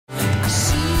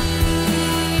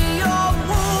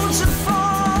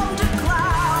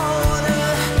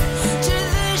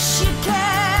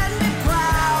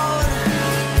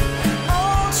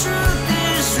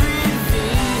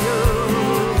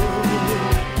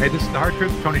Hey, this is The Hard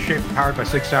Truth. Tony Shaffer, powered by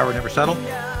 6 Hour Never Settle.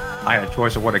 I had a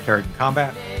choice of what I carried in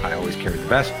combat. I always carried the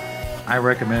best. I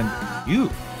recommend you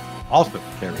also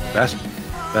carry the best.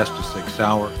 Best is 6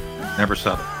 Hour, Never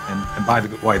Settle. And by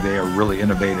the way, they are really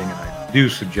innovating, and I do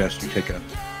suggest you take a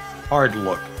hard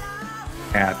look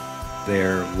at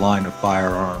their line of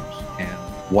firearms and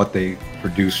what they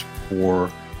produce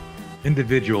for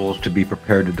individuals to be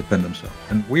prepared to defend themselves.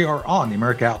 And we are on the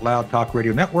America Out Loud Talk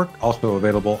Radio Network, also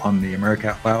available on the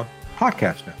America Out Loud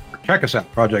Podcast Network. Check us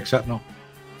out, Project Sentinel,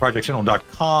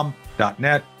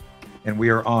 projectsentinel.com.net, and we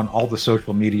are on all the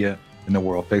social media in the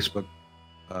world, Facebook,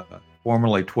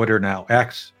 formerly Twitter, now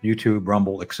X, YouTube,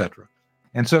 Rumble, etc.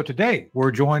 And so today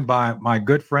we're joined by my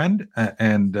good friend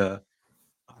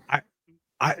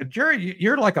Jerry,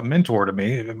 you're like a mentor to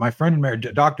me. My friend,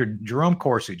 Dr. Jerome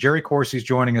Corsi. Jerry Corsi is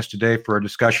joining us today for a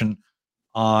discussion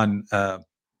on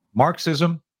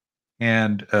Marxism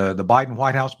and the Biden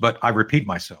White House. But I repeat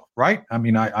myself, right? I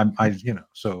mean,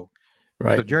 so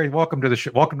right. So Jerry, welcome to the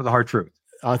show. Welcome to The Hard Truth.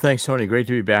 Thanks, Tony. Great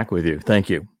to be back with you. Thank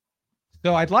you.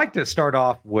 So I'd like to start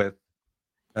off with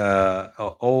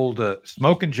old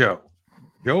Smoking Joe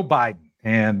Biden.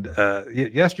 And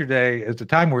yesterday, at the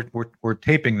time we're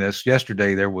taping this,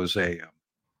 yesterday there was a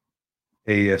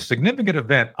significant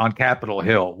event on Capitol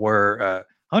Hill where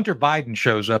Hunter Biden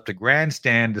shows up to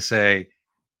grandstand to say,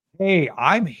 "Hey,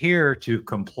 I'm here to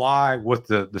comply with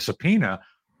the subpoena,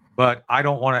 but I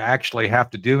don't want to actually have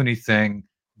to do anything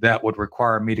that would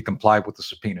require me to comply with the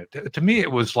subpoena." To me,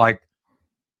 it was like,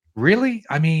 really?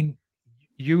 I mean,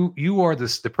 you are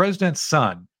the president's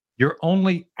son. You're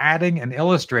only adding and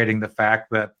illustrating the fact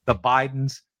that the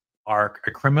Bidens are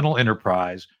a criminal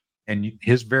enterprise, and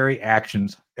his very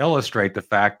actions illustrate the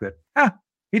fact that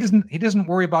he doesn't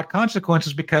worry about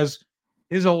consequences because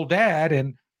his old dad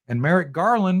and Merrick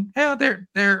Garland,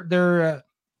 they're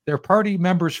party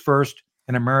members first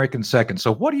and Americans second.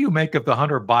 So, what do you make of the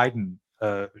Hunter Biden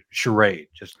charade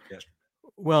just yesterday?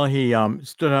 Well, he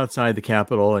stood outside the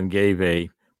Capitol and gave a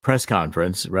press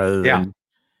conference rather than,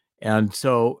 and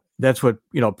so. That's what,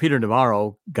 Peter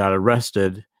Navarro got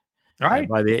arrested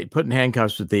put in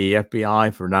handcuffs with the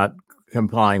FBI for not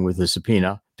complying with the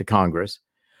subpoena to Congress.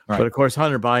 Right. But of course,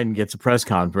 Hunter Biden gets a press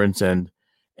conference and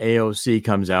AOC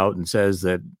comes out and says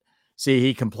that, see,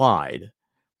 he complied.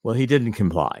 Well, he didn't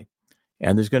comply.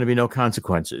 And there's going to be no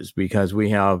consequences because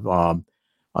we have a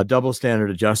double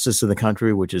standard of justice in the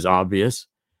country, which is obvious.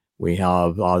 We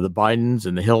have the Bidens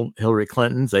and the Hillary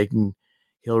Clintons.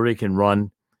 Hillary can run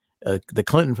the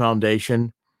Clinton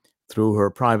Foundation through her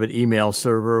private email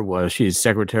server, where she's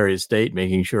Secretary of State,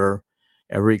 making sure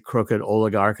every crooked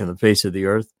oligarch on the face of the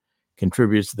earth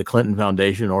contributes to the Clinton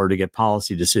Foundation in order to get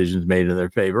policy decisions made in their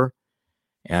favor.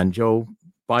 And Joe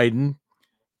Biden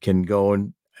can go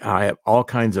and have all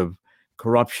kinds of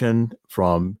corruption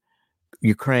from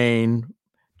Ukraine,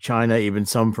 China, even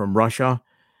some from Russia.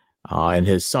 And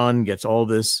his son gets all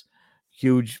this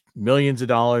huge millions of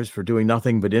dollars for doing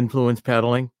nothing but influence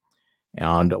peddling.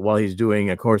 And while he's doing,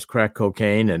 of course, crack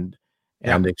cocaine and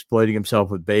exploiting himself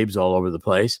with babes all over the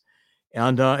place.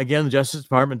 And again, the Justice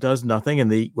Department does nothing.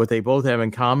 And what they both have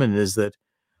in common is that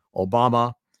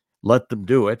Obama let them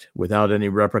do it without any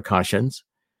repercussions.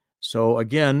 So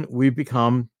again, we've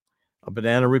become a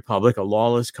banana republic, a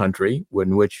lawless country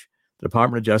in which the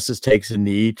Department of Justice takes a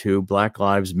knee to Black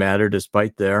Lives Matter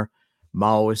despite their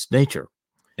Maoist nature.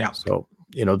 Yeah. So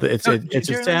it's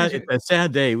a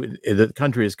sad day. The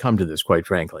country has come to this, quite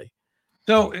frankly.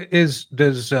 So, does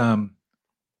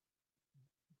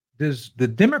the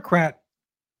Democrat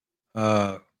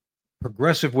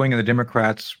progressive wing of the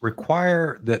Democrats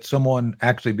require that someone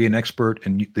actually be an expert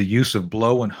in the use of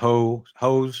blow and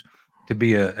hose to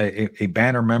be a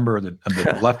banner member of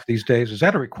the left these days? Is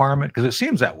that a requirement? Because it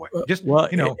seems that way.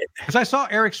 Because I saw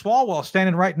Eric Swalwell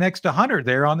standing right next to Hunter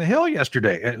there on the Hill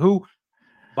yesterday, who,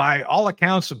 by all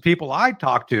accounts of people I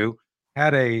talked to,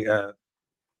 had a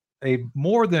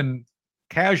more than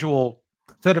casual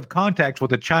set of contacts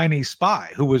with a Chinese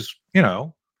spy who was,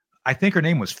 I think her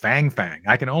name was Fang Fang.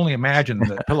 I can only imagine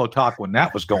the pillow talk when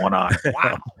that was going on.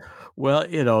 Wow. Well,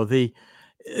 the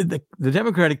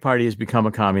Democratic Party has become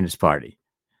a communist party.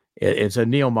 It's a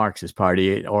neo-Marxist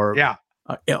party or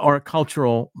a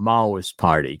cultural Maoist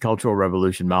party, cultural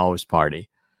revolution Maoist party.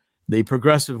 The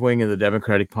progressive wing of the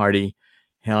Democratic Party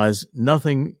has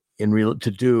nothing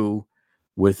to do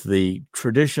with the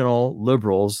traditional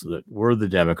liberals that were the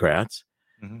Democrats.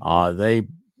 Mm-hmm. They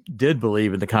did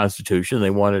believe in the Constitution.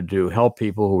 They wanted to help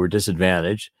people who were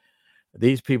disadvantaged.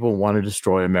 These people want to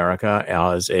destroy America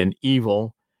as an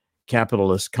evil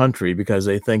capitalist country because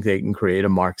they think they can create a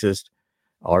Marxist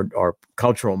or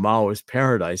cultural Maoist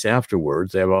paradise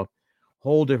afterwards. They have a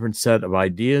whole different set of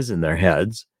ideas in their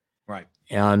heads. Right.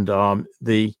 And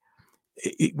the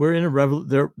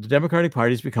Democratic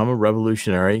Party has become a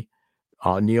revolutionary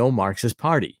neo-Marxist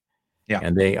party. Yeah.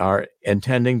 And they are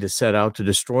intending to set out to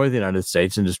destroy the United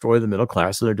States and destroy the middle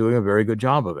class, and they're doing a very good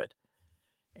job of it.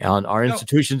 And our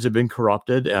institutions have been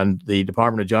corrupted, and the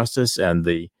Department of Justice and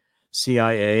the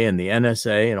CIA and the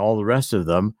NSA and all the rest of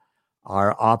them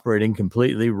are operating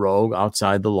completely rogue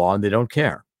outside the law, and they don't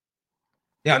care.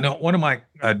 Yeah, no, one of my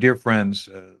dear friends,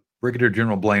 Brigadier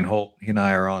General Blaine Holt, he and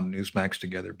I are on Newsmax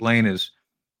together. Blaine is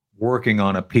working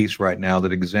on a piece right now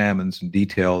that examines in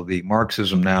detail the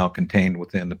Marxism now contained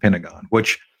within the Pentagon,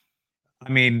 which, I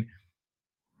mean,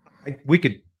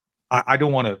 I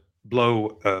don't want to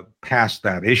blow past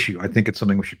that issue. I think it's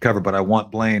something we should cover, but I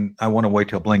want to wait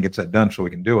till Blaine gets that done so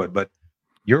we can do it. But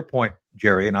your point,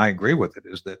 Jerry, and I agree with it,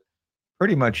 is that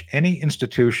pretty much any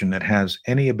institution that has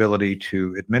any ability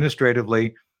to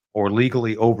administratively or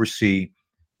legally oversee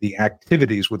the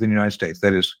activities within the United States,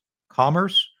 that is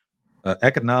commerce,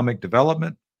 economic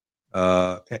development,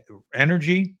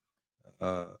 energy,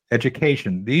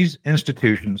 education, these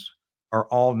institutions are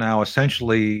all now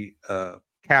essentially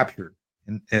captured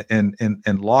in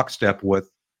lockstep with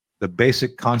the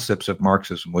basic concepts of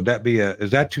Marxism. Would that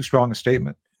is that too strong a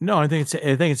statement? No, I think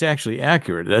it's actually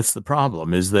accurate. That's the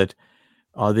problem, is that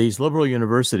these liberal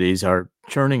universities are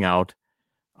churning out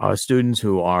students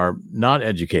who are not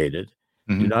educated,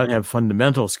 do not have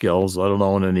fundamental skills, let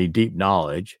alone any deep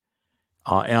knowledge,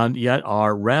 and yet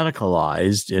are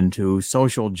radicalized into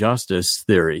social justice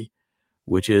theory,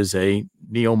 which is a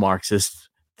neo-Marxist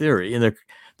theory. And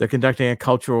they're conducting a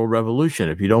cultural revolution.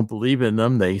 If you don't believe in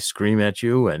them, they scream at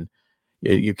you, and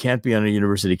you can't be on a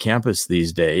university campus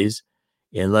these days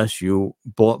unless you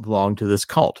belong to this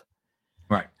cult.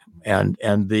 Right. And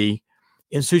the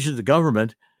institutions of the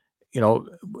government,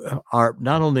 are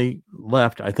not only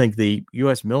left. I think the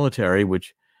U.S. military,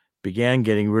 which began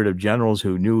getting rid of generals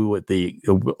who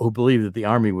who believed that the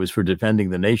army was for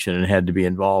defending the nation and had to be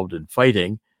involved in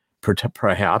fighting,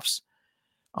 perhaps.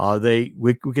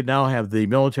 We could now have the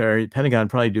military, Pentagon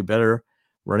probably do better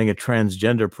running a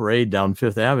transgender parade down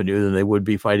Fifth Avenue than they would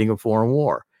be fighting a foreign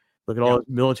war. Look at all the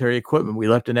military equipment we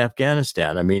left in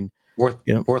Afghanistan. I mean,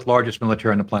 fourth largest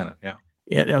military on the planet. Yeah.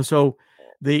 Yeah. So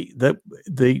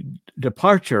the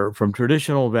departure from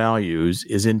traditional values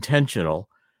is intentional,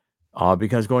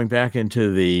 because going back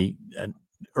into the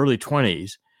early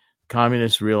 1920s,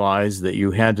 communists realized that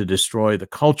you had to destroy the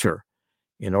culture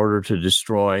in order to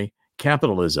destroy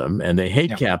capitalism, and they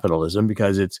hate capitalism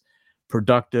because it's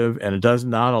productive and it does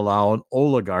not allow an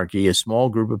oligarchy, a small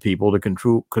group of people, to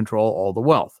control all the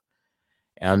wealth.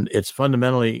 And it's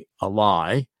fundamentally a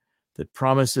lie that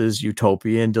promises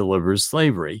utopia and delivers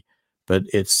slavery, but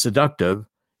it's seductive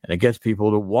and it gets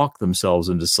people to walk themselves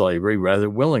into slavery rather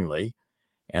willingly.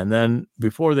 And then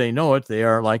before they know it, they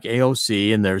are like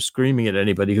AOC and they're screaming at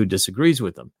anybody who disagrees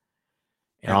with them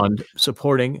and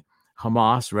supporting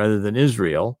Hamas rather than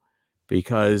Israel,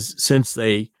 because since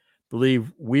they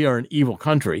believe we are an evil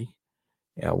country,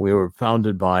 we were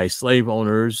founded by slave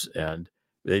owners, and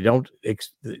they don't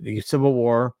the Civil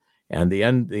War and the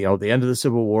end of the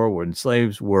Civil War when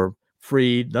slaves were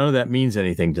freed. None of that means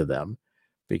anything to them,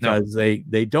 because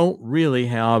they don't really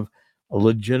have a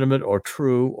legitimate or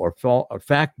true or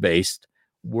fact-based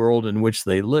world in which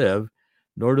they live,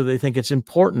 nor do they think it's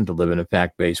important to live in a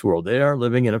fact-based world. They are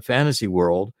living in a fantasy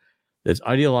world that's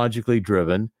ideologically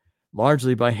driven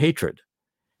largely by hatred.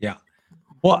 Yeah.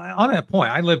 Well, on that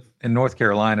point, I live in North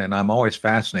Carolina, and I'm always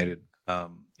fascinated.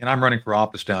 And I'm running for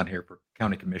office down here for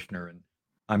county commissioner, and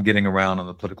I'm getting around on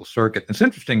the political circuit. It's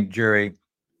interesting, Jerry,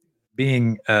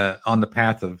 being on the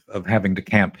path of having to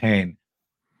campaign.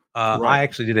 Right. I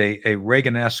actually did a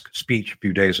Reagan-esque speech a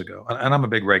few days ago, and I'm a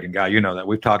big Reagan guy. You know that.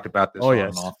 We've talked about this on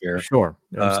and off air. Sure.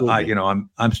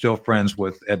 I'm still friends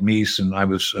with Ed Meese, and I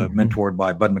was mentored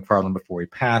by Bud McFarland before he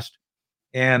passed.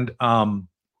 And I'm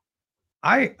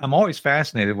always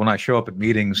fascinated when I show up at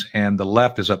meetings and the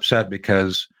left is upset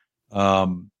because,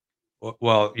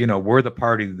 we're the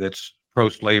party that's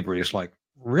pro-slavery. It's like,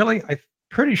 really? I'm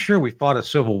pretty sure we fought a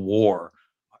civil war.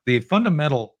 The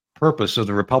fundamental purpose of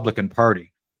the Republican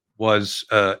Party was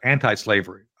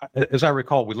anti-slavery. As I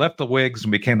recall, we left the Whigs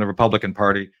and became the Republican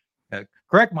Party.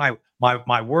 Correct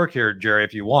my work here, Jerry,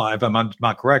 if you want, if I'm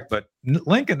not correct, but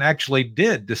Lincoln actually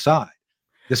did decide,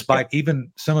 despite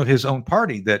even some of his own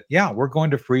party, that we're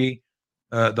going to free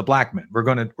the black men. We're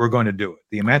going to do it.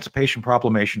 The Emancipation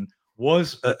Proclamation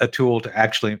was a tool to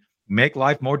actually make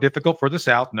life more difficult for the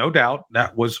South. No doubt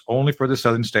that was only for the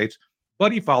Southern states,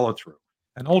 but he followed through.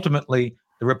 And ultimately,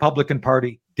 the Republican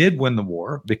Party did win the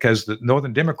war because the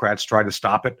Northern Democrats tried to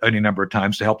stop it any number of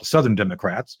times to help the Southern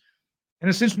Democrats. And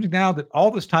it's interesting now that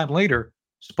all this time later,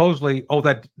 supposedly,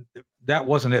 that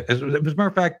wasn't it. As a matter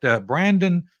of fact,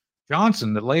 Brandon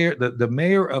Johnson, the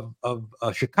mayor of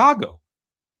Chicago,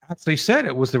 actually said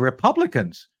it was the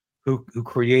Republicans who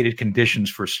created conditions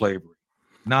for slavery,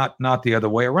 not the other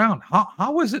way around.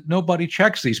 How is it nobody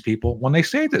checks these people when they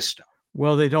say this stuff?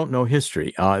 Well, they don't know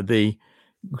history. The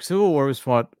Civil War was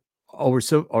fought over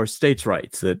states'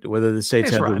 rights, that whether the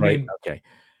states had the right. Okay.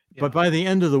 Yeah. But by the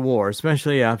end of the war,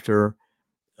 especially after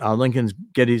Lincoln's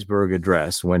Gettysburg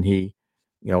Address, when he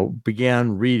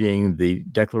began reading the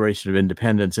Declaration of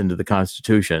Independence into the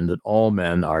Constitution, that all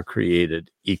men are created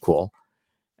equal,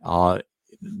 it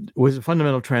was a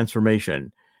fundamental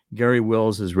transformation. Gary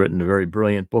Wills has written a very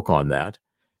brilliant book on that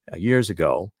years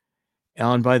ago.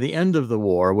 And by the end of the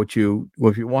war, if you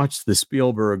watch the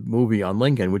Spielberg movie on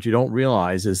Lincoln, what you don't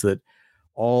realize is that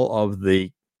all of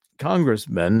the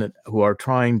congressmen who are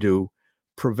trying to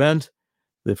prevent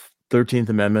the 13th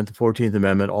Amendment, the 14th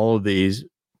Amendment, all of these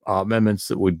amendments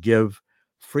that would give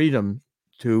freedom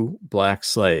to black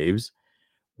slaves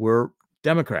were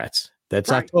Democrats. That's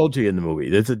right. Not told to you in the movie.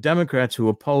 It's the Democrats who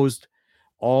opposed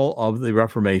all of the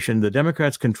Reformation. The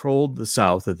Democrats controlled the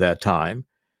South at that time,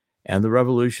 and the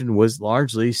revolution was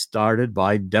largely started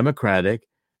by Democratic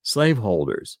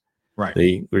slaveholders. Right.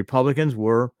 The Republicans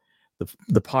were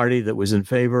the party that was in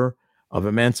favor of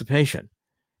emancipation.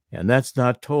 And that's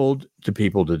not told to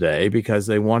people today because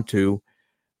they want to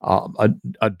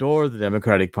adore the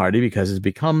Democratic Party because it's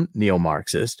become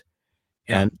neo-Marxist.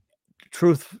 Yeah. And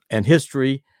truth and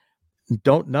history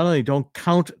not only don't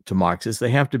count to Marxists, they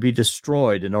have to be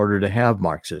destroyed in order to have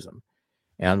Marxism.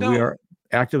 And we are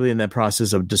actively in that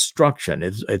process of destruction.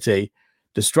 It's a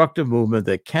destructive movement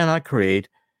that cannot create,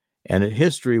 and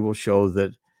history will show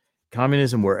that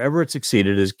communism, wherever it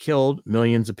succeeded, has killed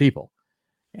millions of people,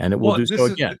 and it will do so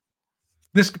again.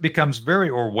 This becomes very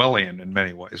Orwellian in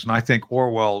many ways, and I think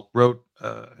Orwell wrote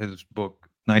his book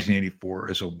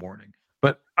 1984 as a warning.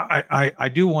 But I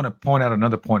do want to point out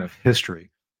another point of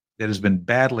history that has been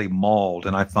badly mauled,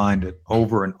 and I find it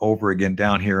over and over again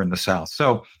down here in the South.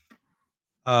 So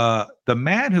the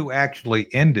man who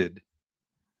actually ended,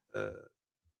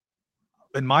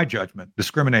 in my judgment,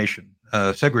 discrimination,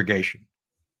 segregation,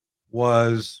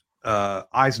 was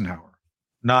Eisenhower,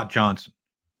 not Johnson,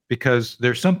 because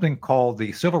there's something called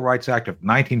the Civil Rights Act of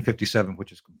 1957,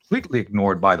 which is completely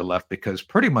ignored by the left because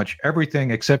pretty much everything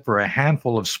except for a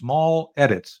handful of small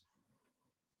edits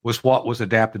was what was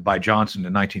adapted by Johnson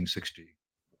in 1960.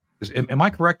 Am I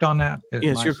correct on that?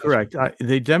 Yes, you're correct.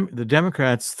 The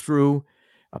Democrats threw,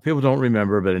 people don't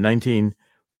remember, but in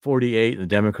 1948, the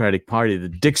Democratic Party, the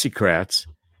Dixiecrats,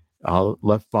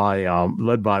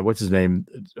 led by what's his name,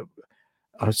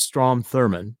 Strom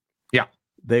Thurmond. Yeah,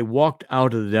 they walked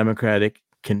out of the Democratic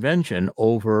convention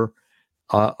over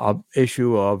a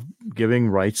issue of giving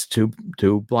rights to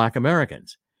Black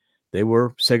Americans. They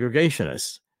were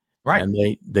segregationists, right?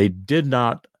 And they did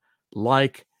not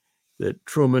like that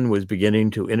Truman was beginning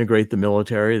to integrate the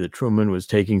military. That Truman was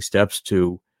taking steps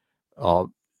to,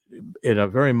 in a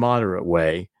very moderate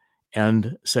way,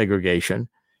 end segregation.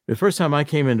 The first time I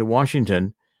came into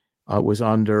Washington was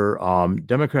under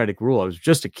Democratic rule. I was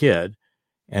just a kid.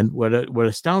 And what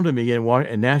astounded me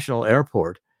in National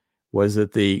Airport was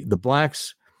that the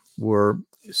blacks were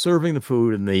serving the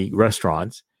food in the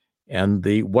restaurants and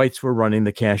the whites were running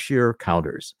the cashier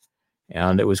counters.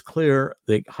 And it was clear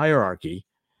the hierarchy.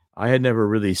 I had never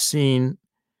really seen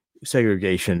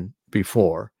segregation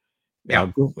before.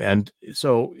 Yeah. And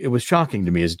so it was shocking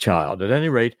to me as a child. At any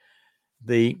rate,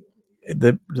 the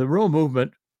rural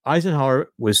movement, Eisenhower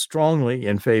was strongly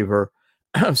in favor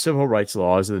of civil rights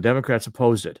laws, and the Democrats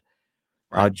opposed it.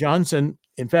 Right. Johnson,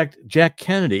 in fact, Jack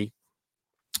Kennedy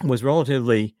was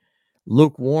relatively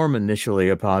lukewarm initially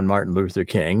upon Martin Luther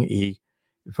King. He,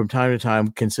 from time to time,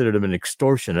 considered him an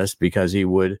extortionist because he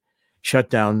would shut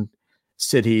down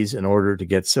cities in order to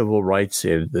get civil rights.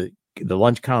 The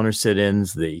lunch counter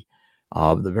sit-ins, the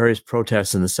various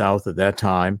protests in the South at that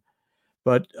time.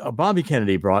 But Bobby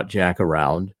Kennedy brought Jack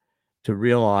around to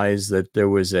realize that there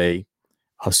was a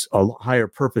higher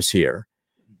purpose here.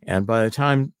 And by the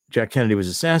time Jack Kennedy was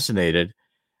assassinated,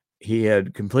 he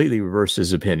had completely reversed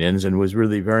his opinions and was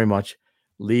really very much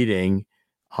leading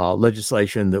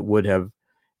legislation that would have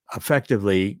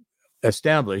effectively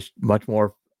established much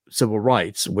more civil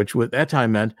rights, which at that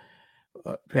time meant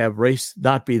have race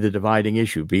not be the dividing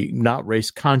issue, be not race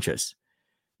conscious.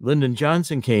 Lyndon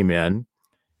Johnson came in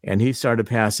and he started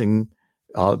passing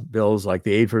bills like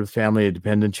the Aid for the Family of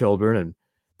Dependent Children and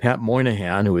Pat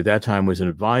Moynihan, who at that time was an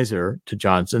advisor to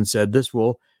Johnson, said this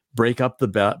will break up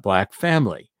the black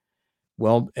family.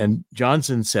 Well, and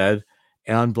Johnson said,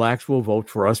 and blacks will vote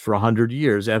for us for 100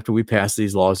 years after we pass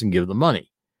these laws and give them money.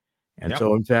 And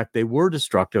so, in fact, they were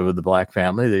destructive of the black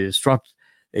family.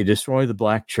 They destroyed the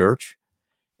black church.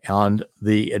 And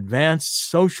the advanced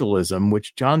socialism,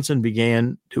 which Johnson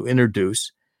began to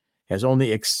introduce, has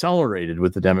only accelerated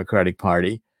with the Democratic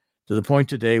Party to the point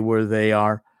today where they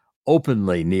are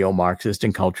openly neo-Marxist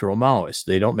and cultural Maoist.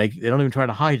 They don't even try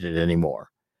to hide it anymore.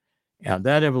 And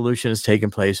that evolution has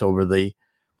taken place over the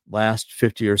last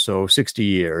 50 or so, 60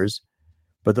 years.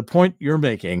 But the point you're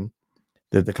making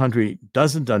that the country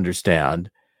doesn't understand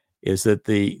is that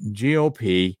the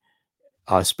GOP,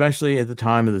 especially at the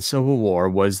time of the Civil War,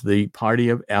 was the party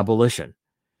of abolition.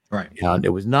 Right. And it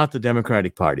was not the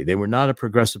Democratic Party. They were not a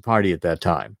progressive party at that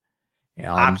time.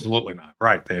 Absolutely not.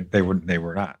 Right. They were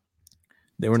not.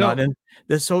 They were not. And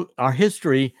so our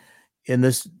history in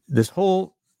this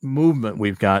whole movement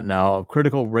we've got now of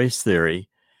critical race theory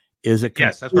is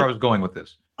yes, that's where I was going with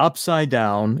this. Upside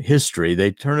down history.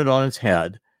 They turn it on its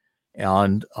head.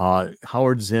 And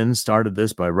Howard Zinn started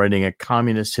this by writing a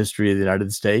communist history of the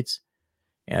United States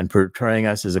and portraying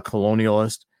us as a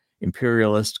colonialist,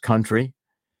 imperialist country.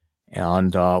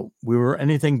 And we were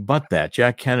anything but that.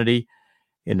 Jack Kennedy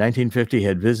in 1950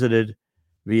 had visited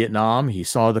Vietnam. He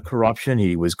saw the corruption.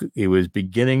 He was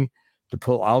beginning to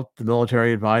pull out the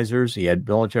military advisors. He had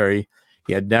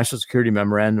national security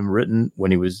memorandum written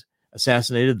when he was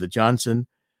assassinated that Johnson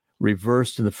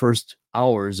reversed in the first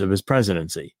hours of his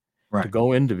presidency to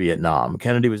go into Vietnam.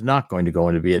 Kennedy was not going to go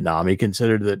into Vietnam. He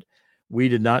considered that we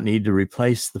did not need to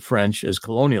replace the French as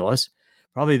colonialists.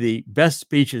 Probably the best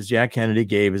speeches Jack Kennedy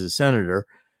gave as a senator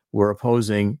were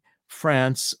opposing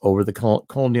France over the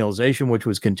colonialization, which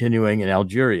was continuing in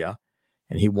Algeria,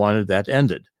 and he wanted that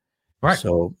ended. Right.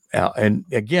 So, and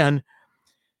again,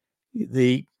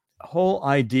 the whole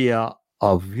idea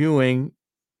of viewing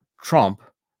Trump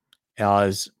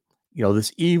as,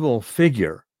 this evil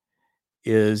figure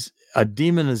is a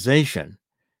demonization,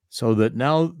 so that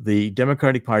now the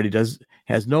Democratic Party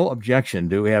has no objection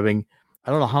to having,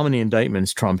 I don't know how many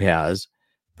indictments Trump has,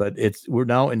 but we're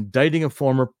now indicting a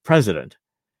former president,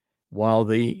 while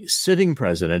the sitting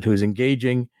president, who's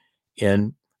engaging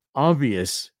in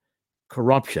obvious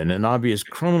corruption and obvious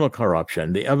criminal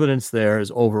corruption, the evidence there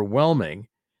is overwhelming.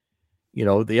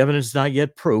 The evidence is not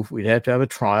yet proof. We'd have to have a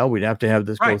trial. We'd have to have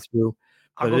this go through,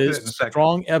 but it is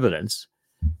strong evidence.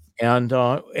 And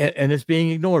it's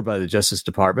being ignored by the Justice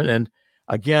Department. And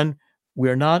again,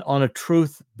 we're not on a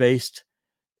truth-based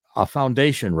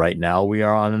foundation right now. We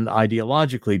are on an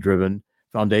ideologically driven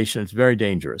foundation. It's very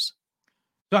dangerous.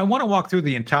 So I want to walk through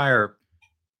the entire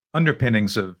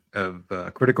underpinnings of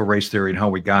critical race theory and how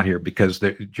we got here, because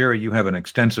Jerry, you have an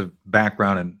extensive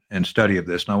background and study of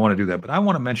this, and I want to do that. But I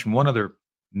want to mention one other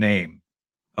name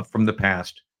from the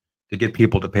past to get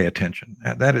people to pay attention.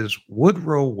 And that is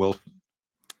Woodrow Wilson.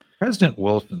 President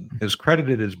Wilson is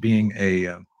credited as being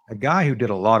a guy who did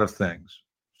a lot of things,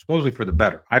 supposedly for the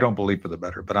better. I don't believe for the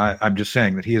better, but I'm just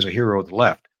saying that he is a hero of the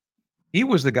left. He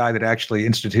was the guy that actually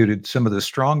instituted some of the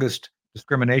strongest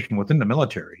discrimination within the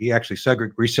military. He actually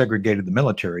resegregated the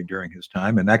military during his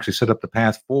time and actually set up the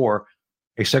path for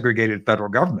a segregated federal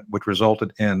government, which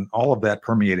resulted in all of that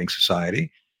permeating society.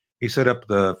 He set up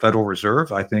the Federal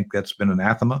Reserve. I think that's been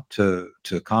anathema to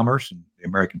commerce and the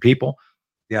American people.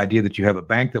 The idea that you have a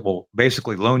bank that will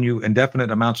basically loan you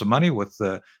indefinite amounts of money with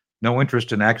no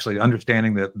interest in actually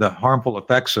understanding the harmful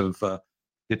effects of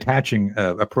detaching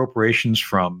appropriations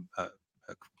from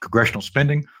congressional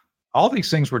spending. All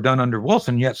these things were done under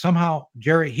Wilson, yet somehow,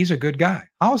 Jerry, he's a good guy.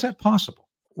 How is that possible?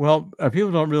 Well,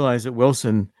 people don't realize that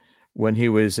Wilson, when he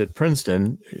was at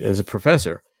Princeton as a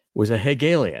professor, was a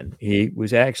Hegelian. He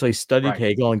was actually studied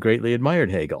Hegel and greatly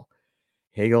admired Hegel.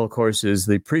 Hegel, of course, is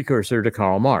the precursor to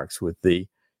Karl Marx, with the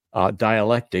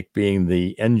dialectic being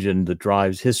the engine that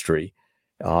drives history.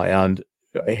 And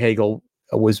Hegel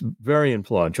was very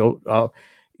influential.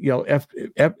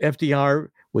 FDR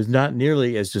was not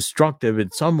nearly as destructive in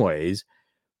some ways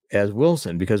as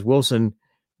Wilson, because Wilson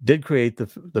did create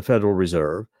the Federal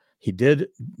Reserve. He did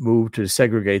move to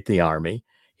segregate the army.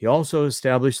 He also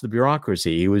established the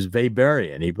bureaucracy. He was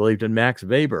Weberian. He believed in Max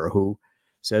Weber, who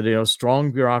said,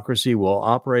 strong bureaucracy will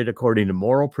operate according to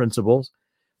moral principles.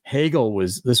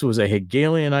 This was a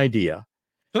Hegelian idea.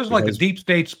 So it was like a deep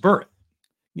state's birth.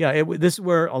 Yeah, this is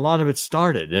where a lot of it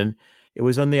started. And it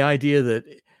was on the idea that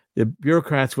the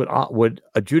bureaucrats would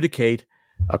adjudicate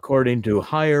according to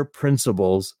higher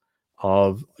principles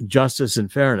of justice and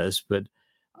fairness, but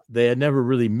they had never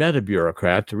really met a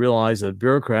bureaucrat to realize that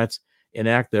bureaucrats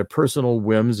enact their personal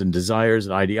whims and desires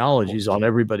and ideologies on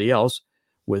everybody else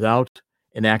without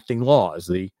enacting laws.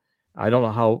 I don't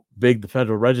know how big the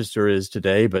Federal Register is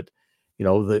today, but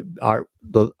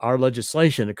our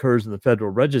legislation occurs in the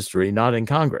Federal Registry, not in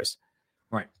Congress.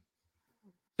 Right.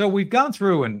 So we've gone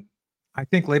through and I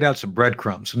think laid out some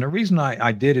breadcrumbs. And the reason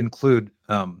I did include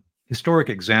historic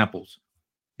examples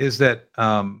is that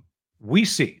we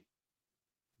see,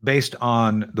 based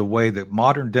on the way that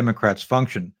modern Democrats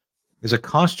function, is a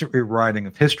constant rewriting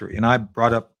of history. And I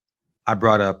brought up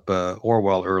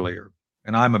Orwell earlier,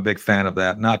 and I'm a big fan of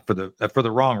that. Not for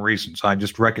the wrong reasons. I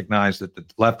just recognize that the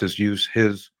leftists use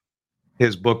his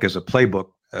book as a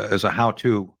playbook, as a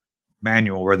how-to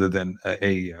manual rather than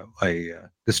a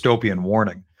dystopian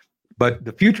warning. But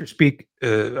the future speak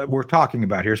we're talking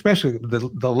about here, especially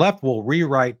the left, will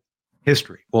rewrite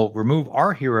history, will remove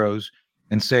our heroes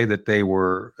and say that they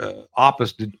were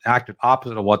acted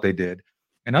opposite of what they did.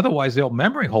 And otherwise, they'll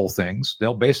memory hole things.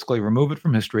 They'll basically remove it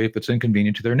from history if it's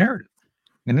inconvenient to their narrative.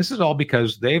 And this is all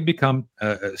because they've become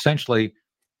essentially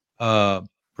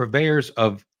purveyors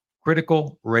of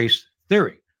critical race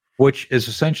theory, which is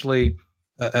essentially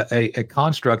a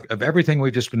construct of everything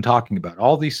we've just been talking about.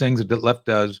 All these things that the left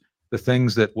does, the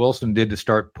things that Wilson did to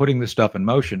start putting this stuff in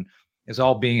motion, is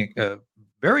all being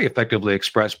very effectively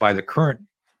expressed by the current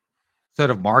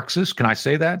set of Marxists. Can I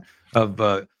say that? Of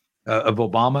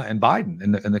Obama and Biden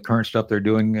and the current stuff they're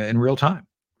doing in real time.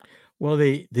 Well,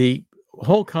 the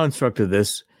whole construct of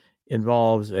this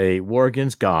involves a war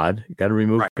against God. You got to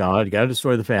remove God. You got to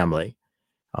destroy the family.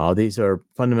 These are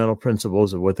fundamental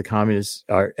principles of what the communists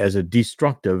are as a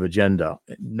destructive agenda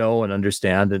know and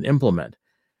understand and implement.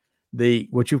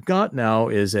 What you've got now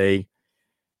is a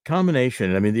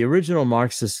combination. I mean, the original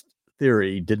Marxist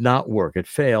theory did not work. It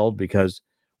failed because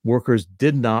workers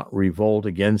did not revolt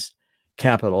against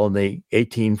capital in the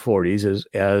 1840s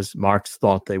as Marx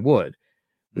thought they would.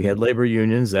 We had labor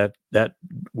unions that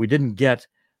we didn't get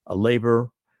a labor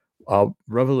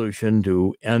revolution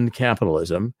to end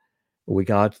capitalism. We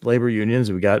got labor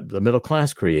unions. We got the middle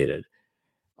class created.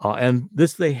 And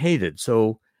this they hated.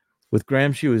 So with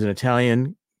Gramsci, who was an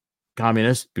Italian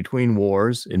communist between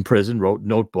wars in prison, wrote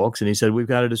notebooks, and he said, we've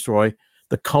got to destroy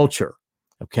the culture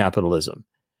of capitalism.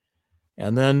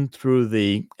 And then through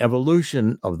the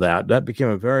evolution of that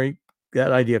became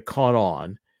that idea caught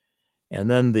on. And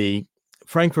then the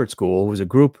Frankfurt School was a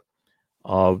group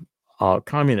of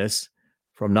communists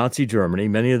from Nazi Germany,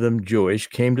 many of them Jewish,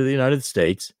 came to the United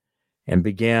States and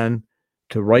began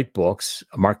to write books.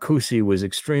 Marcuse was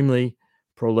extremely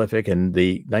prolific in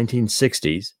the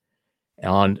 1960s.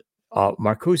 And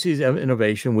Marcuse's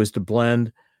innovation was to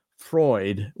blend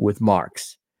Freud with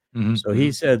Marx. Mm-hmm. So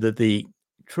he said that the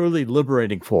truly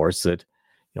liberating force that,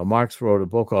 Marx wrote a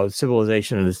book called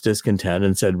Civilization and Its Discontent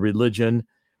and said religion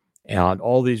and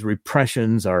all these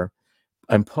repressions are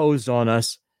imposed on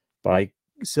us by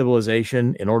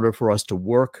civilization in order for us to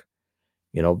work.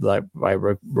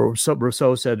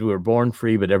 Rousseau said we were born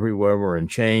free, but everywhere we're in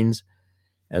chains.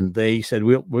 And they said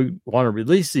we want to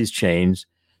release these chains,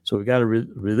 so we've got to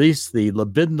release the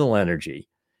libidinal energy.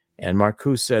 And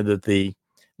Marcuse said that the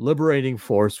liberating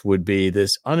force would be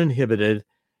this uninhibited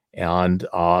and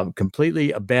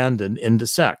completely abandoned into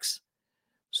sex.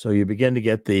 So you begin to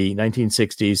get the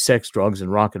 1960s sex, drugs,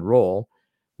 and rock and roll,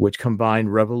 which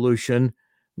combined revolution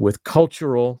with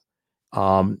cultural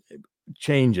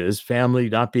changes, family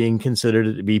not being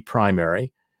considered to be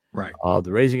primary. Right.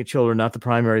 The raising of children, not the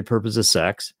primary purpose of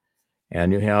sex.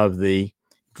 And you have the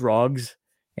drugs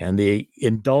and the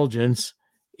indulgence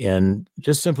in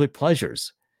just simply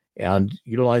pleasures and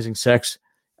utilizing sex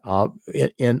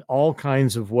in all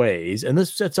kinds of ways. And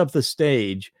this sets up the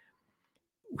stage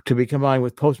to be combined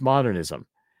with postmodernism,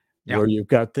 where you've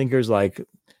got thinkers like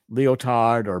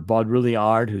Lyotard or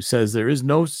Baudrillard who says there's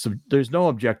no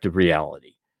objective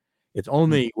reality. It's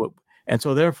only and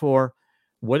so therefore,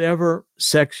 whatever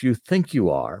sex you think you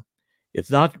are, it's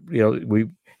not. We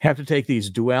have to take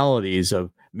these dualities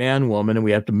of man, woman, and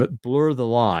we have to blur the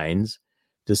lines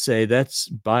to say that's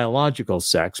biological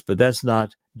sex, but that's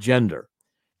not gender.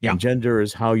 Yeah. And gender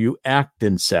is how you act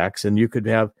in sex, and you could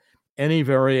have any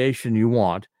variation you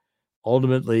want,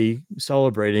 ultimately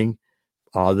celebrating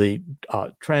the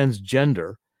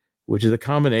transgender, which is a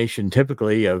combination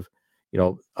typically of,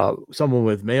 someone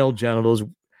with male genitals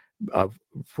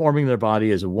forming their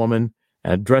body as a woman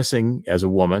and dressing as a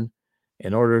woman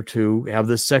in order to have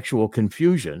this sexual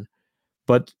confusion.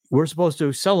 But we're supposed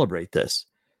to celebrate this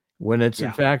when it's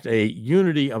in fact a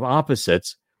unity of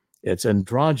opposites. It's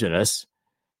androgynous.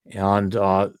 And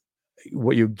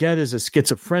what you get is a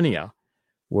schizophrenia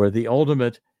where the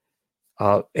ultimate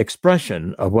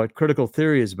expression of what critical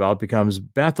theory is about becomes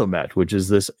Baphomet, which is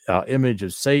this image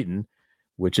of Satan,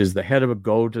 which is the head of a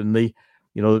goat, and the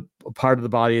part of the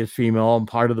body is female and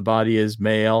part of the body is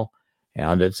male,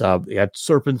 and it's got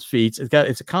serpent's feet.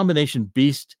 It's a combination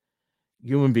beast,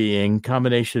 human being,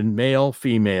 combination male,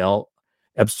 female,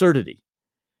 absurdity.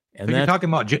 And so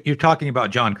you're talking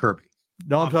about John Kirby.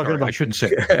 No, I'm talking about. I shouldn't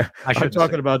say. I'm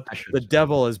talking about the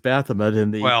devil as Baphomet in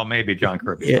the. Well, maybe John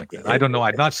Kirby. Like that. I don't know.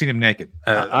 I've not seen him naked.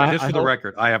 Just for the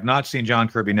record, I have not seen John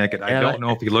Kirby naked. I don't know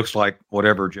if he looks like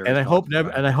whatever Jerry. And I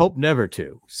hope never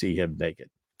to see him naked.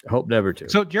 I hope never to.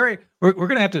 So, Jerry, we're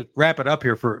going to have to wrap it up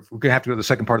here. We're going to have to go to the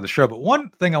second part of the show. But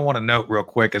one thing I want to note real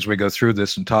quick as we go through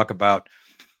this and talk about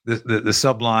the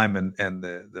sublime and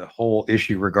the whole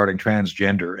issue regarding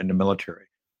transgender in the military.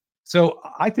 So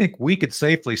I think we could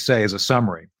safely say, as a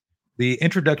summary, the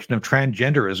introduction of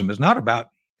transgenderism is not about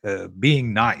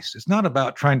being nice. It's not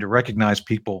about trying to recognize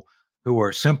people who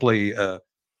are simply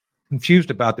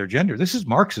confused about their gender. This is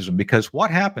Marxism, because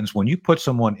what happens when you put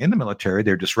someone in the military?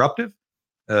 They're disruptive.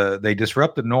 They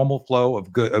disrupt the normal flow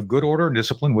of good order and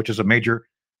discipline, which is a major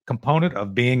component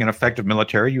of being an effective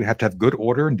military. You have to have good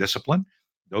order and discipline.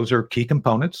 Those are key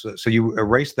components. So you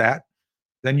erase that.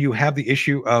 Then you have the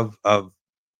issue of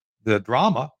the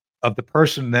drama of the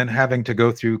person then having to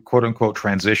go through quote unquote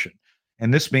transition.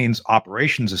 And this means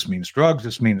operations, this means drugs,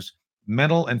 this means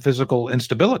mental and physical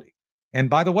instability. And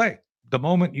by the way, the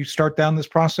moment you start down this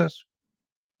process,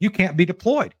 you can't be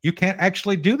deployed. You can't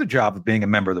actually do the job of being a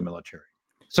member of the military.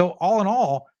 So all in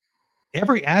all,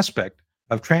 every aspect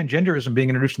of transgenderism being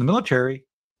introduced in the military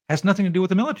has nothing to do with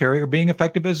the military or being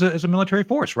effective as a military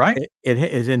force, right? It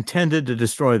is intended to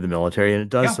destroy the military, and it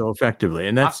does so effectively.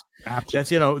 And that's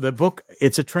the book.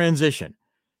 It's a transition.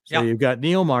 So you've got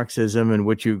Neo-Marxism, in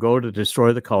which you go to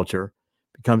destroy the culture,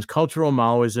 becomes cultural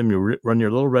Maoism. You run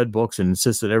your little red books and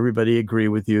insist that everybody agree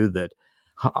with you that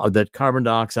carbon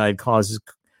dioxide causes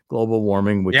global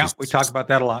warming. We talk about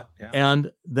that a lot. Yeah.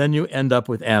 And then you end up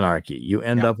with anarchy. You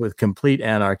end up with complete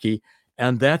anarchy,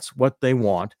 and that's what they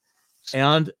want.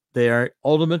 And their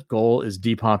ultimate goal is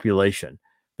depopulation.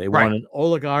 They want an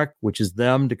oligarch, which is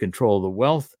them, to control the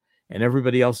wealth, and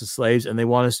everybody else is slaves. And they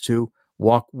want us to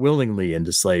walk willingly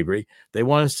into slavery. They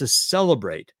want us to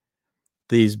celebrate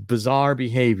these bizarre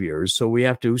behaviors. So we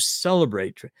have to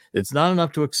celebrate. It's not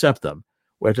enough to accept them.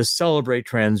 We have to celebrate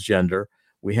transgender.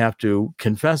 We have to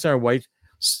confess our white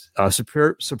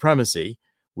supremacy.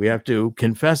 We have to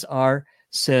confess our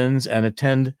sins and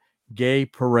attend gay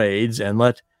parades and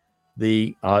let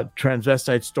the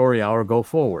transvestite story hour go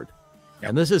forward.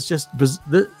 And this is just,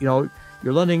 you're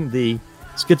letting the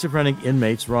schizophrenic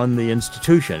inmates run the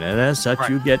institution, and as such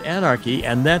you get anarchy,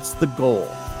 and that's the goal.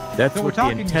 That's what the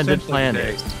intended plan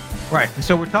is. Right. And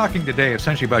so we're talking today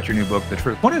essentially about your new book, The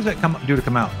Truth. When does it due to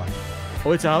come out?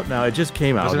 Oh, it's out now. It just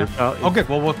came out. Okay,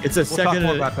 well, we'll talk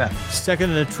more about that.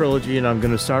 Second in a trilogy, and I'm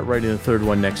going to start writing the third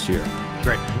one next year.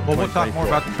 Great. Well, we'll talk more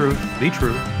about the truth,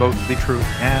 both the truth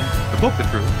and the book, The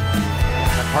Truth.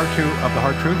 At part 2 of The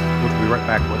Hard Truth, we'll be right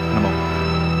back with in a moment.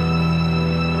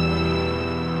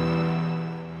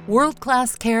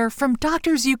 World-class care from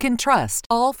doctors you can trust,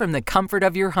 all from the comfort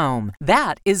of your home.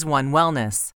 That is One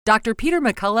Wellness. Dr. Peter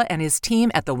McCullough and his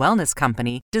team at The Wellness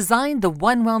Company designed the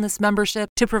One Wellness membership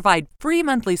to provide free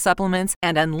monthly supplements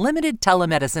and unlimited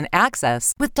telemedicine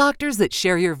access with doctors that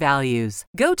share your values.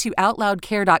 Go to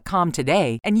OutLoudCare.com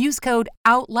today and use code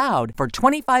OUTLOUD for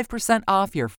 25%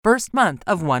 off your first month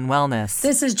of One Wellness.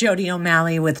 This is Jody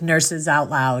O'Malley with Nurses Out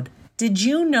Loud. Did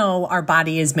you know our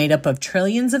body is made up of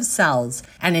trillions of cells,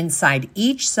 and inside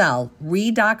each cell,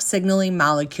 redox signaling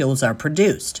molecules are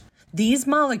produced? These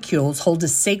molecules hold a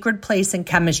sacred place in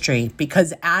chemistry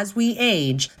because as we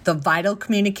age, the vital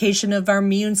communication of our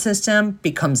immune system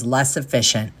becomes less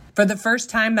efficient. For the first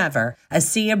time ever,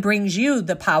 ASEA brings you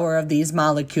the power of these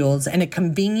molecules in a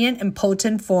convenient and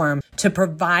potent form to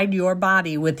provide your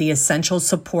body with the essential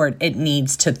support it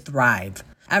needs to thrive.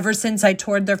 Ever since I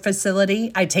toured their facility,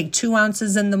 I take 2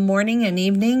 ounces in the morning and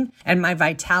evening, and my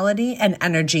vitality and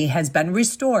energy has been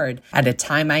restored at a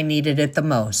time I needed it the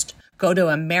most. Go to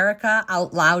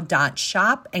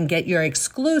AmericaOutloud.shop and get your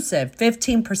exclusive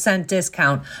 15%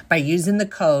 discount by using the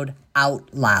code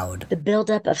OUTLOUD. The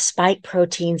buildup of spike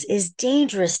proteins is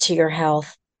dangerous to your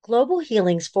health. Global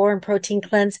Healing's Foreign Protein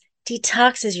Cleanse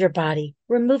detoxes your body,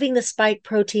 removing the spike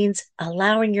proteins,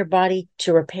 allowing your body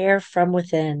to repair from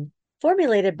within.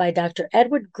 Formulated by Dr.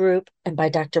 Edward Group and by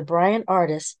Dr. Brian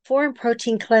Ardis, Foreign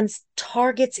Protein Cleanse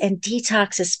targets and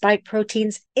detoxes spike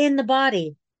proteins in the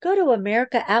body. Go to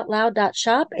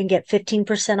AmericaOutloud.shop and get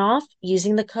 15% off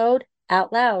using the code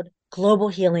OUTLOUD. Global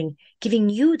healing, giving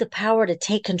you the power to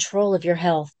take control of your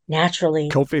health naturally.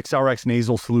 Cofix RX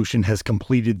Nasal Solution has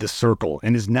completed the circle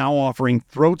and is now offering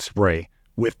throat spray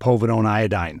with povidone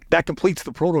iodine. That completes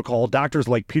the protocol doctors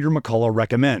like Peter McCullough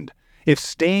recommend. If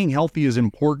staying healthy is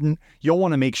important, you'll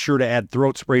want to make sure to add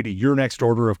throat spray to your next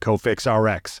order of Cofix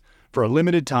RX. For a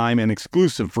limited time and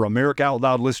exclusive for America Out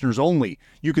Loud listeners only,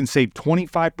 you can save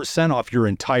 25% off your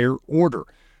entire order.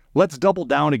 Let's double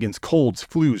down against colds,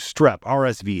 flus, strep,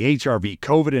 RSV, HRV,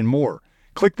 COVID, and more.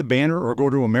 Click the banner or go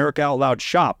to America Out Loud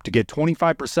shop to get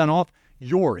 25% off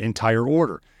your entire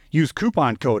order. Use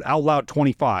coupon code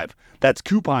OUTLOUD25. That's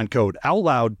coupon code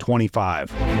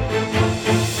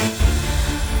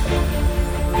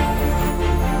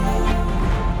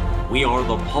OUTLOUD25. We are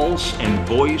the pulse and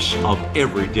voice of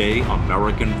everyday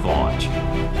American thought.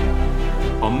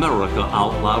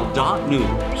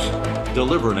 AmericaOutloud.news,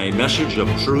 delivering a message of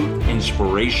truth,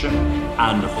 inspiration,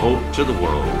 and hope to the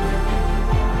world.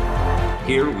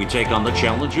 Here we take on the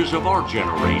challenges of our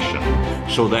generation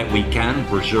so that we can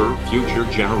preserve future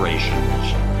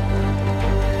generations.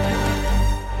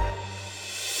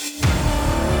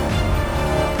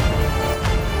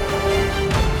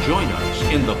 Join us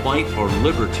in the fight for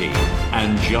liberty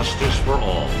and justice for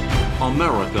all.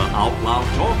 America Out Loud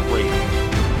Talk Radio.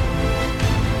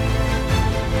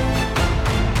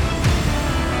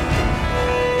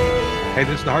 Hey,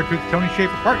 this is the Hard Truth of Tony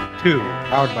Shaffer, Part 2,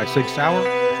 powered by Sig Sauer.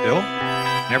 Still,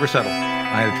 never settled.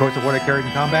 I had a choice of what I carried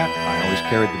in combat. I always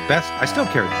carried the best. I still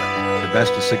carry the best. The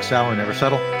best is Sig Sauer, never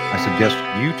settle. I suggest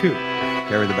you too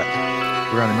carry the best.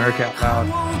 We're on the America Out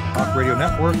Loud Talk Radio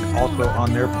Network, also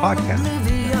on their podcast.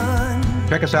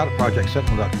 Check us out at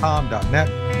projectsentinel.com.net,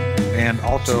 and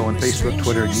also on Facebook,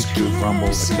 Twitter, YouTube, Rumble,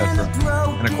 etc.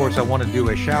 And of course, I want to do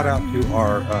a shout out to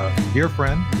our dear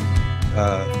friend,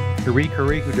 Cherie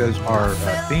Curry, who does our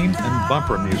theme and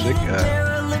bumper music.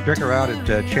 Check her out at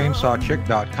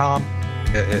chainsawchick.com.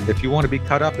 If you want to be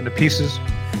cut up into pieces,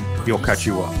 he'll cut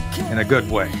you up in a good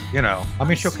way. You know, I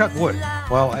mean, she'll cut wood.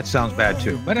 Well, that sounds bad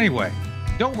too. But anyway,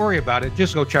 don't worry about it.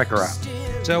 Just go check her out.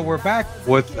 So we're back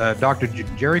with Dr.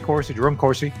 Jerome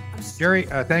Corsi. Jerry,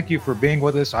 thank you for being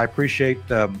with us. I appreciate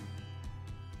the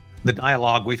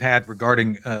dialogue we've had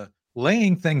regarding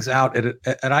laying things out at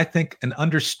I think, an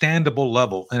understandable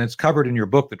level. And it's covered in your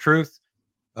book, The Truth.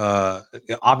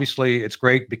 Obviously, it's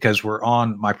great because we're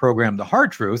on my program, The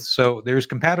Hard Truth. So there's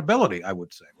compatibility, I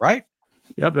would say, right?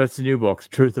 Yep, that's the new book, The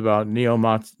Truth about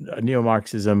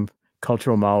Neo-Marxism,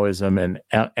 Cultural Maoism,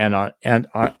 and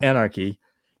Anarchy.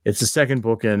 It's the second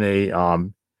book in a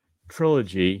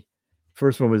trilogy.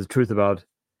 First one was The Truth about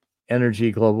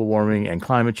Energy, Global Warming, and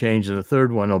Climate Change. And the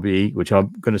third one will be, which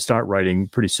I'm going to start writing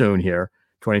pretty soon here,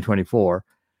 2024,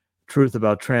 Truth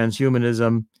about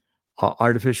Transhumanism,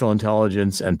 Artificial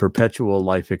Intelligence, and Perpetual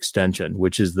Life Extension,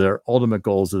 which is their ultimate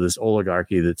goals of this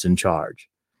oligarchy that's in charge.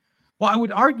 Well, I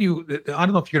would argue that, I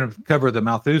don't know if you're going to cover the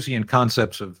Malthusian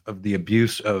concepts of the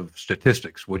abuse of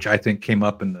statistics, which I think came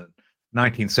up in the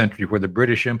 19th century, where the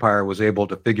British Empire was able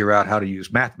to figure out how to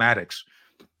use mathematics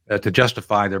to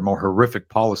justify their more horrific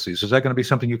policies. Is that going to be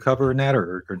something you cover in that?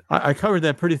 Or? I covered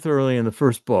that pretty thoroughly in the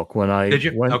first book when I Did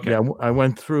you? went. Okay. Yeah, I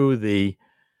went through the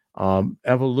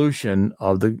evolution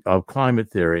of climate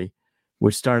theory,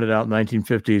 which started out in the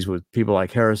 1950s with people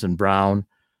like Harrison Brown,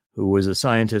 who was a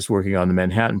scientist working on the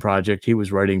Manhattan Project. He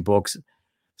was writing books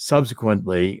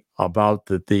subsequently about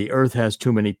that the Earth has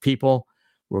too many people.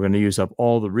 We're going to use up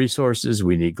all the resources.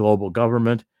 We need global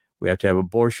government. We have to have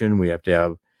abortion. We have to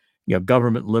have,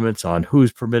 government limits on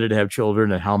who's permitted to have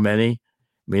children and how many.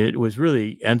 I mean, it was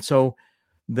really, and so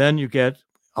then you get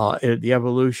the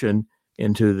evolution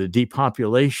into the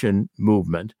depopulation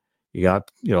movement. You got,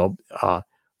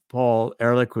 Paul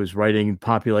Ehrlich was writing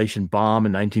Population Bomb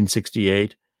in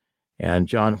 1968, and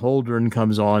John Holdren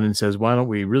comes on and says, why don't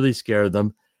we really scare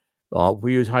them?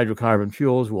 We use hydrocarbon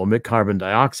fuels. We'll emit carbon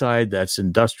dioxide. That's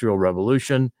industrial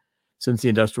revolution. Since the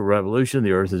Industrial Revolution,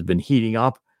 the Earth has been heating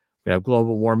up. We have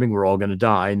global warming. We're all going to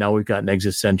die. Now we've got an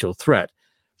existential threat.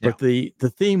 But the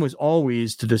theme was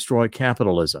always to destroy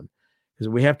capitalism, because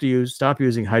we have to stop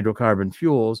using hydrocarbon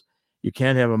fuels. You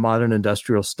can't have a modern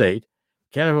industrial state.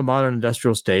 You can't have a modern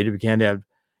industrial state if you can't have,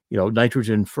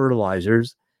 nitrogen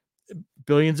fertilizers.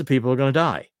 Billions of people are going to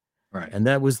die. Right. And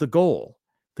that was the goal.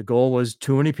 The goal was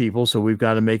too many people, so we've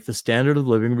got to make the standard of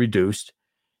living reduced.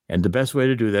 And the best way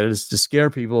to do that is to scare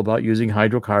people about using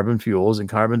hydrocarbon fuels and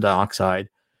carbon dioxide,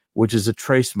 which is a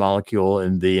trace molecule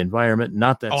in the environment.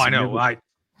 Not that. Oh, I know.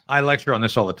 I lecture on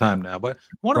this all the time now, but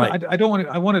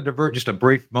I want to divert just a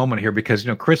brief moment here because,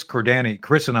 Chris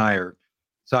and I are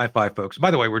sci-fi folks.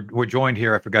 By the way, we're joined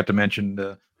here, I forgot to mention,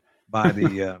 by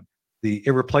the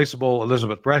irreplaceable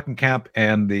Elizabeth Breckenkamp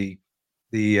and the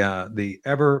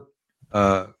ever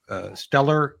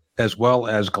stellar as well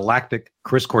as galactic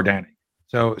Chris Cordani.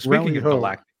 So speaking of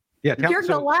galactic, you're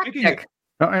galactic.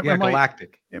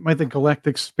 Galactic. Am I the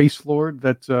galactic space lord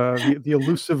that the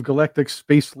elusive galactic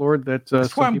space lord that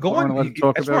that's where I'm going.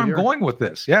 That's where I'm going with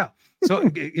this. Yeah. So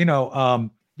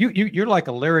you're like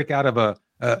a lyric out of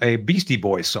a Beastie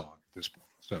Boys song at this point.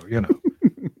 So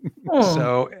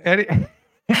So anyway,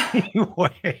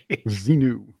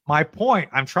 Xenu. My point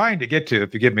I'm trying to get to,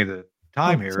 if you give me the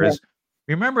time here, is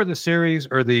remember the series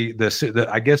or the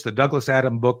I guess the Douglas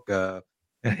Adams book,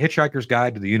 Hitchhiker's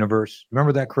Guide to the Universe.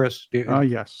 Remember that, Chris?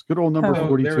 Yes. Good old number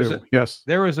 42. Yes.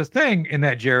 There was a thing in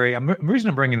that, Jerry. The reason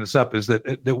I'm bringing this up is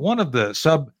that one of the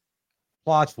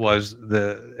subplots was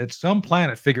at some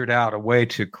planet figured out a way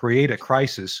to create a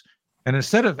crisis, and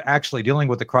instead of actually dealing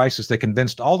with the crisis, they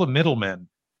convinced all the middlemen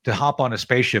to hop on a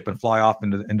spaceship and fly off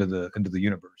into the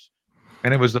universe.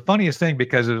 And it was the funniest thing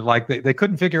because it was like they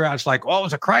couldn't figure out. It's like, well, it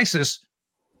was a crisis,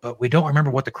 but we don't remember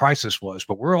what the crisis was.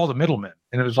 But we're all the middlemen,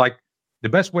 and it was like, the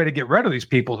best way to get rid of these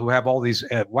people who have all these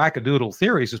wackadoodle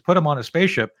theories is put them on a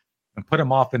spaceship and put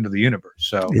them off into the universe.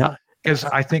 So, because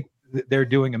I think they're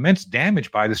doing immense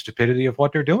damage by the stupidity of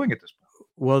what they're doing at this point.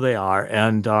 Well, they are.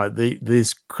 And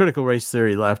this critical race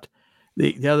theory left.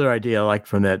 The other idea, like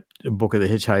from that book of the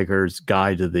Hitchhiker's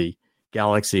Guide to the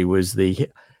Galaxy, was the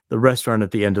restaurant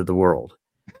at the end of the world.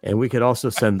 And we could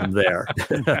also send them there.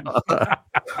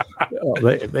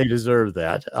 They deserve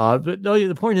that. But no,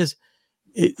 the point is,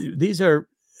 we're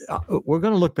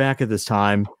going to look back at this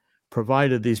time,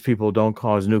 provided these people don't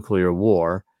cause nuclear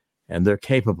war, and they're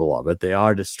capable of it. They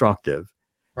are destructive.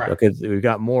 Right. Because we've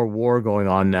got more war going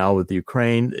on now with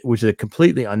Ukraine, which is a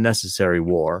completely unnecessary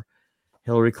war.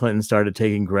 Hillary Clinton started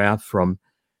taking graft from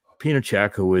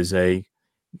Pinochet, who was a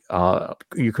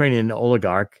Ukrainian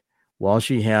oligarch, while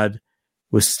she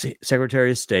was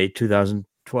Secretary of State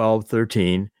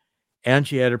 2012-13. And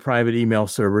she had a private email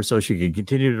server so she could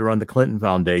continue to run the Clinton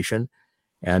Foundation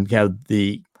and have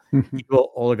the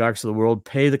evil oligarchs of the world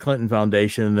pay the Clinton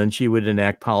Foundation, and then she would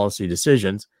enact policy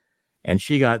decisions. And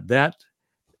she got that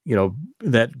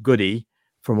goodie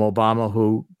from Obama,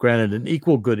 who granted an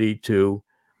equal goodie to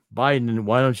Biden.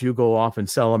 Why don't you go off and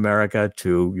sell America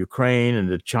to Ukraine and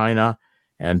to China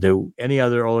and to any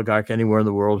other oligarch anywhere in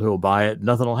the world who will buy it?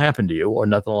 Nothing will happen to you, or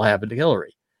nothing will happen to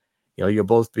Hillary. You'll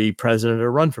both be president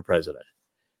or run for president.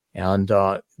 And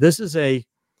this is a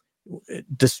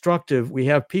destructive. We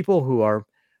have people who are,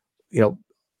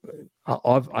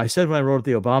 I said when I wrote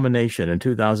The Obama Nation in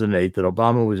 2008 that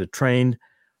Obama was a trained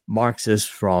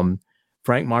Marxist from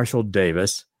Frank Marshall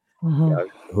Davis,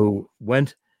 who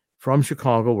went from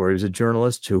Chicago, where he was a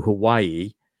journalist, to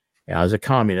Hawaii as a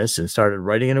communist and started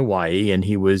writing in Hawaii. And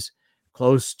he was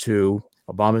close to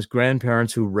Obama's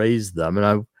grandparents who raised them. And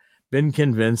I've been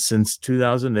convinced since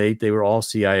 2008 they were all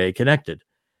CIA connected.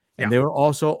 And they were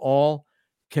also all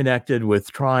connected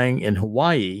with trying in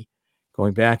Hawaii,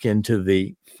 going back into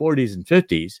the 40s and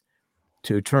 50s,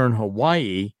 to turn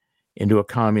Hawaii into a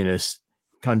communist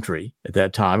country at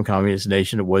that time, communist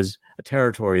nation. It was a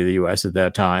territory of the U.S. at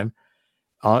that time,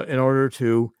 in order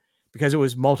to, because it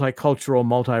was multicultural,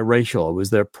 multiracial. It was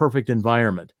their perfect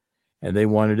environment. And they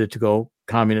wanted it to go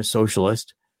communist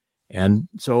socialist. And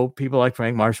so people like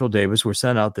Frank Marshall Davis were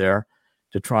sent out there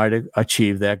to try to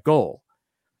achieve that goal.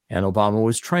 And Obama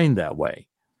was trained that way.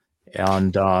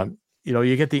 And,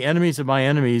 you get the enemies of my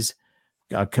enemies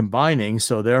combining.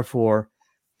 So therefore,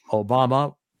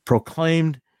 Obama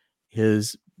proclaimed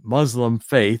his Muslim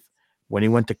faith when he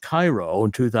went to Cairo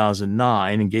in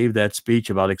 2009 and gave that speech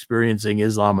about experiencing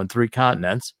Islam on 3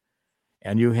 continents.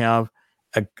 And you have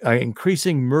an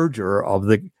increasing merger of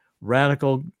the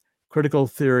radical critical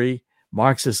theory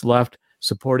Marxist left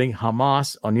supporting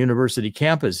Hamas on university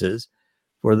campuses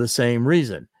for the same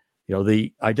reason.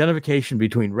 The identification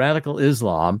between radical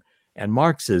Islam and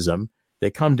Marxism, they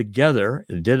come together,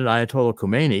 and did it Ayatollah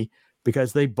Khomeini,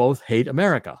 because they both hate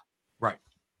America. Right.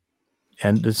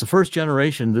 And it's the first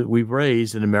generation that we've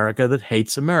raised in America that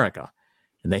hates America.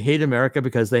 And they hate America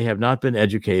because they have not been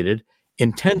educated,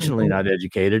 intentionally not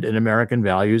educated, in American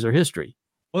values or history.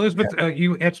 Well, Elizabeth,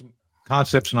 you had some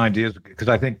concepts and ideas, because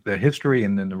I think the history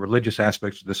and then the religious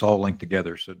aspects of this all link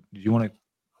together. So do you want to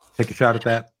take a shot at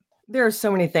that? There are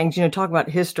so many things, talk about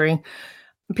history.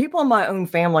 People in my own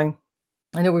family,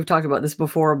 I know we've talked about this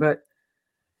before, but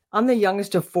I'm the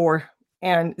youngest of 4.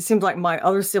 And it seems like my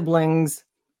other siblings,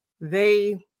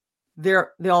 they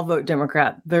all vote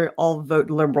Democrat. They all vote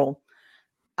liberal.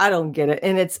 I don't get it.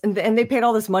 And they paid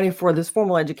all this money for this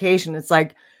formal education. It's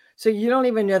like, so you don't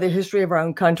even know the history of our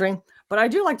own country. But I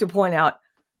do like to point out,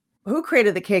 Who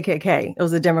created the KKK? It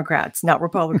was the Democrats, not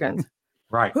Republicans.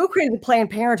 Right. Who created Planned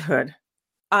Parenthood?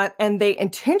 And they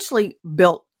intentionally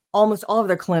built almost all of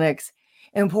their clinics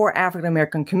in poor African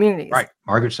American communities. Right.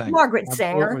 Margaret Sanger.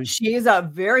 Sanger. She is a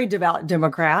very devout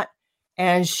Democrat,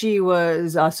 and she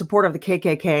was a supporter of the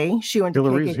KKK. She went to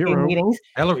KKK meetings.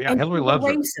 Hillary loves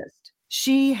her. Racist.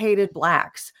 She hated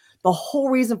blacks. The whole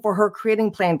reason for her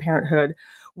creating Planned Parenthood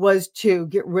was to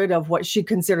get rid of what she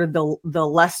considered the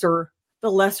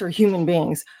lesser human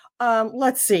beings.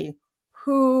 Let's see.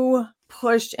 Who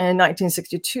pushed in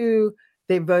 1962?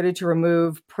 They voted to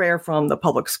remove prayer from the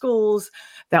public schools.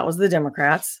 That was the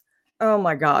Democrats. Oh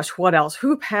my gosh, what else?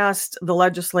 Who passed the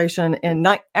legislation in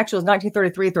actually it was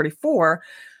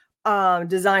 1933-34,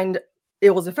 designed, it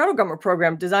was a federal government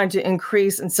program designed to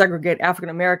increase and segregate African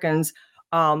Americans.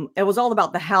 It was all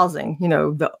about the housing,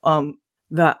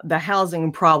 the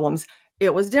housing problems.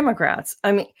 It was Democrats.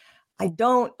 I mean, I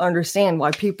don't understand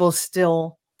why people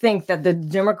still think that the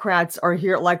Democrats are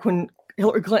here, like when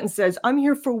Hillary Clinton says, I'm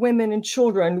here for women and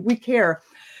children. We care.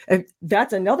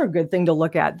 That's another good thing to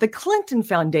look at. The Clinton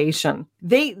Foundation,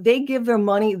 they give their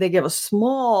money. They give a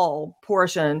small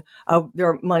portion of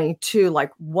their money to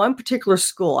like one particular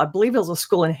school. I believe it was a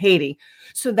school in Haiti.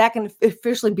 So that can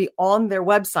officially be on their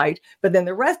website. But then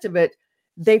the rest of it,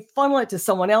 they funnel it to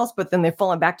someone else, but then they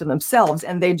funnel it back to themselves.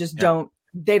 And they just don't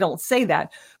say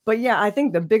that. But yeah, I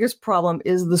think the biggest problem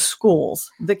is the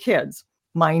schools, the kids.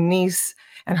 My niece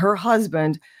and her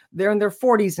husband, they're in their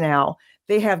 40s now.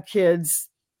 They have kids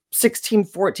 16,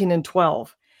 14, and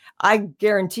 12. I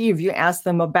guarantee if you ask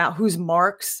them about who's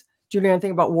Marx, do you know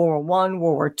anything about World War I, World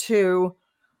War II?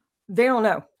 They don't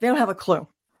know. They don't have a clue.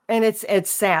 And it's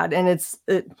sad. And it's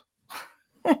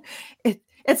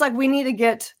like we need to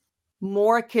get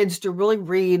more kids to really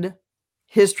read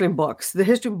history books, the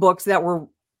history books that were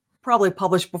probably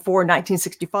published before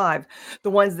 1965, the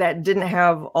ones that didn't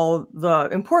have all the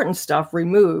important stuff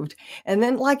removed. And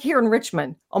then like here in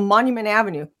Richmond on Monument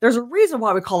Avenue, there's a reason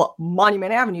why we call it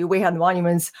Monument Avenue. We have the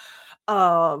monuments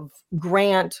of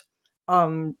Grant,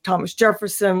 Thomas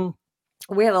Jefferson.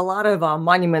 We had a lot of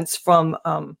monuments from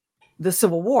the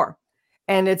Civil War.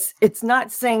 And it's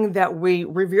not saying that we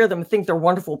revere them and think they're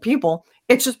wonderful people.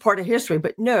 It's just part of history.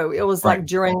 But no, it was like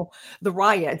during the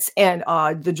riots and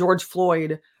the George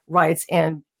Floyd riots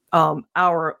and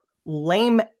our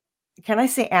lame, can I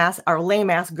say ass, our lame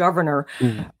ass governor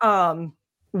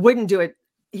wouldn't do it.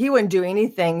 He wouldn't do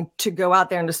anything to go out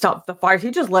there and to stop the fires.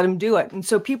 He just let him do it. And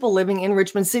so people living in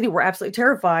Richmond City were absolutely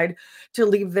terrified to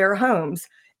leave their homes.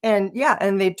 And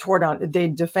and they tore down, they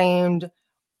defamed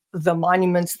the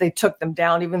monuments, they took them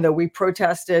down, even though we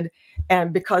protested.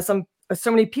 And because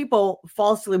so many people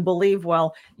falsely believe,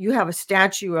 well, you have a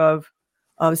statue of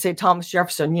say Thomas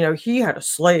Jefferson, he had a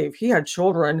slave, he had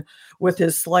children with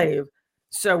his slave,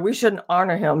 so we shouldn't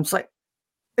honor him. It's like,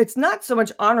 it's not so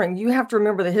much honoring. You have to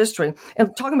remember the history.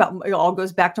 And talking about, it all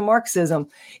goes back to Marxism.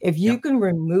 If you can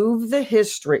remove the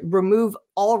history, remove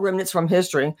all remnants from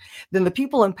history, then the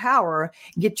people in power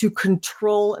get to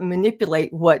control and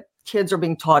manipulate what kids are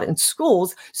being taught in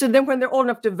schools. So then when they're old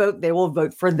enough to vote, they will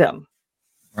vote for them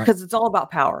because it's all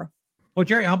about power. Well,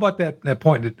 Jerry, how about that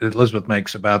point that Elizabeth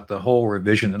makes about the whole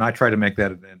revision? And I try to make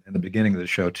that in the beginning of the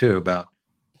show, too, about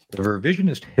the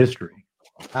revisionist history,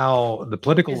 how the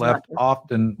political left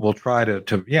often will try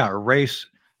to erase.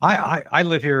 I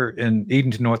live here in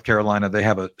Edenton, North Carolina. They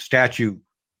have a statue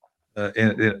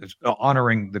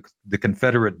honoring the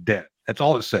Confederate dead. That's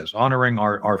all it says, honoring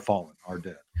our fallen, our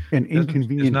dead. An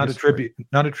inconvenient it's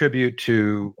not a tribute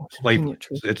to slavery.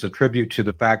 It's a tribute to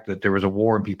the fact that there was a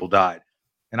war and people died.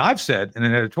 And I've said in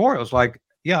an editorial, it's like,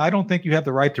 I don't think you have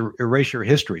the right to erase your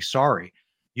history. Sorry,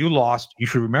 you lost. You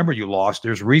should remember you lost.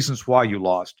 There's reasons why you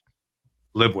lost.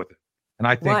 Live with it. And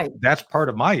I think that's part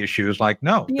of my issue is like,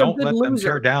 no, don't let them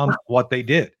tear down what they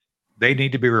did. They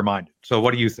need to be reminded. So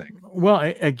what do you think? Well,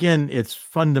 again, it's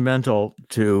fundamental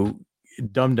to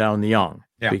dumb down the young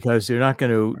because you're not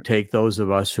going to take those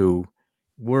of us who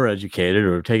were educated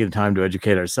or taken the time to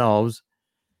educate ourselves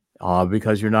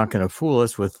because you're not going to fool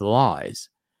us with the lies.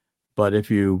 But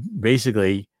if you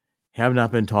basically have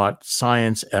not been taught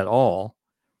science at all,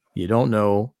 you don't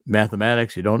know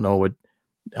mathematics, you don't know what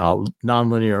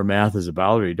nonlinear math is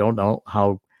about, or you don't know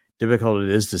how difficult it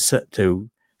is to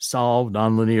solve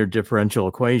nonlinear differential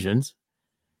equations,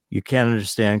 you can't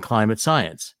understand climate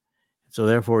science. So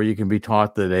therefore, you can be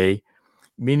taught that a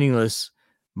meaningless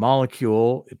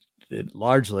molecule,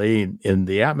 largely in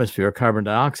the atmosphere, carbon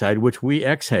dioxide, which we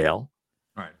exhale.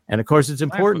 Right. And of course, it's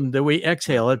important that we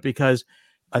exhale it because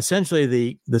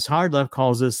essentially this hard left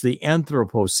calls this the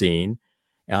Anthropocene,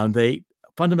 and they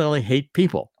fundamentally hate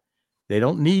people. They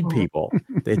don't need people.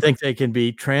 They think they can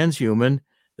be transhuman.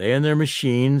 They and their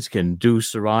machines can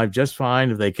survive just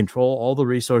fine if they control all the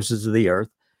resources of the earth.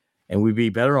 And we'd be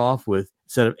better off with,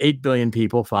 instead of 8 billion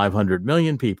people, 500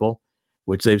 million people,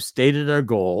 which they've stated are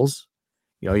goals.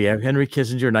 You know, you have Henry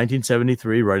Kissinger,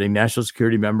 1973, writing National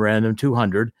Security Memorandum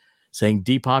 200, saying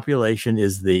depopulation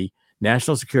is the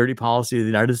national security policy of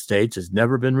the United States, has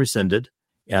never been rescinded.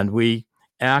 And we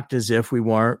act as if we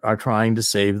are trying to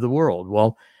save the world.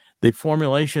 Well, the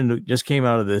formulation that just came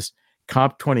out of this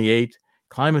COP28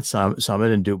 climate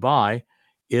summit in Dubai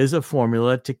is a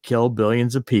formula to kill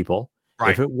billions of people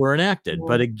if it were enacted.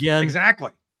 But again, exactly,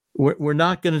 we're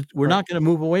not going to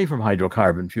move away from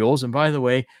hydrocarbon fuels. And by the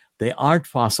way, they aren't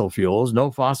fossil fuels. No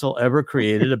fossil ever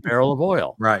created a barrel of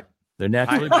oil. Right. They're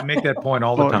naturally. I make that point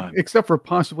all the time. Except for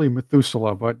possibly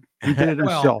Methuselah, but he did it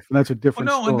himself, and that's a different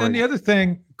story. And then the other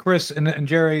thing, Chris and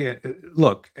Jerry,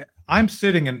 look, I'm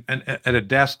sitting at a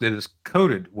desk that is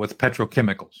coated with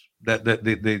petrochemicals. That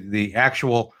the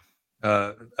actual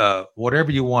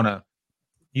whatever you want to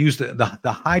use, the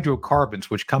hydrocarbons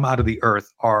which come out of the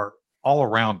earth are all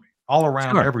around me, all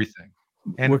around everything.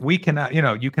 And we cannot,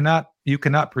 you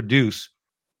cannot produce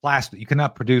plastic, you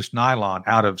cannot produce nylon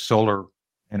out of solar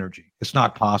energy. It's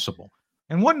not possible.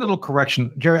 And one little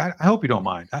correction, Jerry, I hope you don't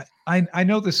mind. I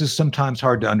know this is sometimes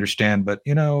hard to understand, but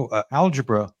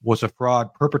algebra was a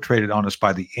fraud perpetrated on us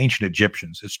by the ancient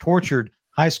Egyptians. It's tortured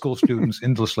high school students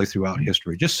endlessly throughout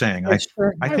history. Just saying. I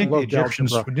think the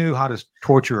Egyptians knew how to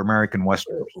torture American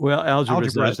Westerners. Well,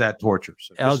 algebra is that torture.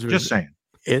 So just saying.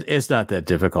 It's not that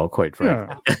difficult, quite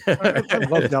frankly. Yeah. I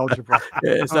loved algebra.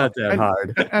 It's not that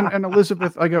hard. And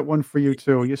Elizabeth, I got one for you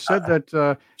too. You said that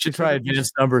you should try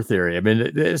advanced number theory. I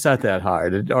mean, it's not that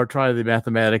hard. Or try the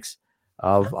mathematics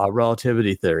of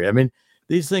relativity theory. I mean,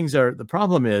 these things are, the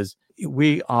problem is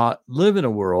we live in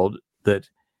a world that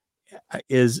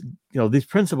is, these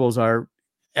principles are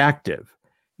active.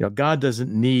 God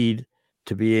doesn't need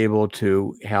to be able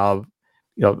to have,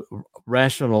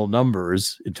 rational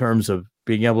numbers in terms of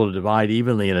being able to divide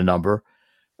evenly in a number.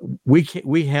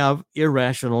 We have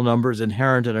irrational numbers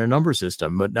inherent in our number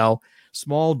system, but now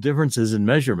small differences in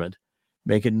measurement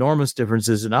make enormous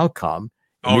differences in outcome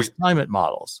in these climate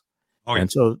models.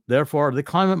 And so therefore the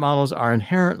climate models are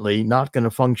inherently not going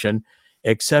to function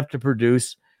except to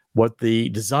produce what the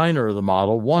designer of the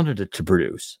model wanted it to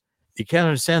produce. You can't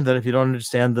understand that if you don't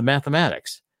understand the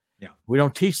mathematics. Yeah. We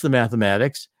don't teach the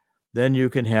mathematics, then you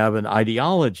can have an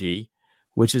ideology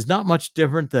which is not much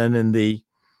different than in the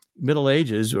Middle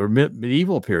Ages or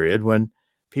medieval period when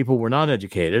people were not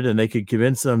educated and they could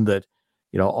convince them that,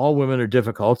 all women are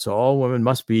difficult, so all women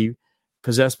must be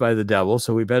possessed by the devil,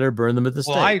 so we better burn them at the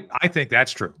stake. Well, I think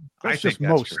that's true. That's just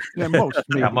most. Yeah, most.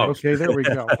 Maybe. Most. Okay, there we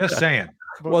go. Just saying.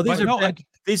 Well,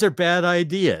 these are bad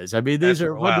ideas. I mean, these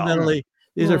are fundamentally,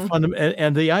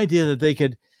 and the idea that they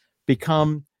could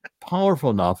become powerful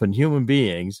enough in human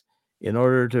beings in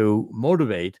order to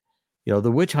motivate,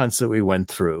 the witch hunts that we went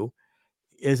through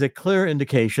is a clear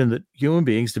indication that human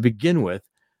beings to begin with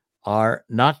are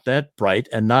not that bright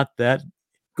and not that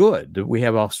good. We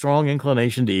have a strong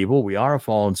inclination to evil. We are a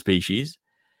fallen species.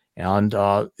 And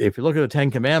if you look at the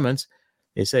 10 Commandments,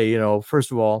 they say,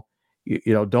 first of all,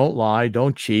 don't lie,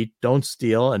 don't cheat, don't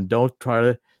steal, and don't try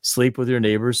to sleep with your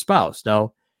neighbor's spouse.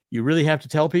 Now, you really have to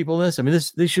tell people this? I mean,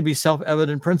 these should be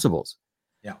self-evident principles.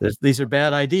 Yeah. These are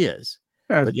bad ideas.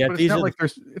 Yeah, but yet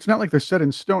it's not like they're set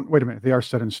in stone. Wait a minute, they are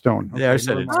set in stone. Okay, they are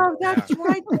set in stone. Oh, that's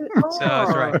right.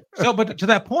 That's right. So, but to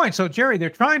that point, so Jerry, they're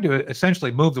trying to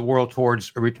essentially move the world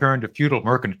towards a return to feudal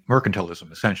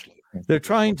mercantilism. Essentially, they're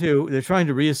trying to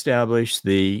reestablish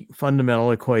the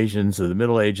fundamental equations of the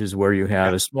Middle Ages, where you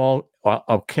had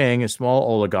a king, a small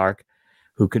oligarch,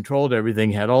 who controlled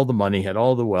everything, had all the money, had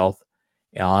all the wealth,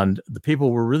 and the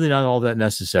people were really not all that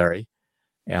necessary,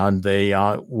 and they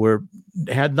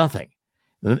had nothing.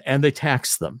 And they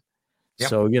tax them. Yep.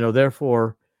 So,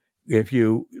 therefore, if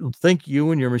you think you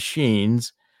and your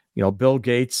machines, Bill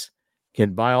Gates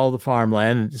can buy all the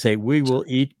farmland and say, we will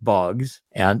eat bugs,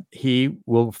 and he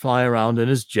will fly around in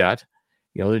his jet.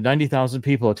 There are 90,000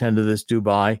 people attended this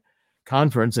Dubai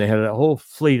conference. They had a whole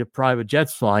fleet of private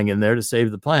jets flying in there to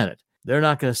save the planet. They're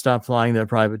not going to stop flying their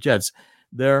private jets.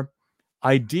 Their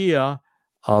idea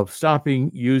of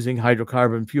stopping using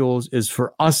hydrocarbon fuels is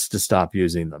for us to stop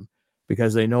using them,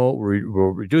 because they know it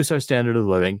will reduce our standard of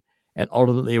living and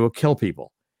ultimately it will kill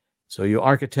people. So you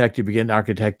begin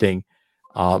architecting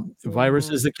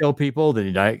viruses that kill people,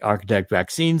 then you architect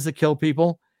vaccines that kill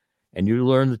people, and you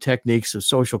learn the techniques of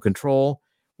social control,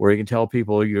 where you can tell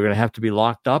people you're going to have to be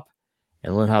locked up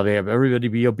and learn how to have everybody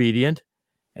be obedient.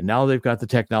 And now they've got the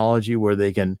technology where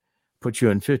they can put you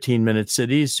in 15-minute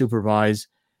cities, supervise,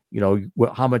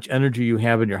 how much energy you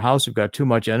have in your house. If you've got too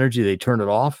much energy, they turn it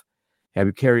off. Have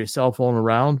you carry a cell phone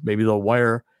around? Maybe they'll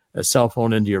wire a cell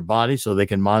phone into your body so they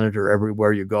can monitor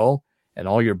everywhere you go and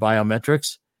all your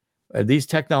biometrics. These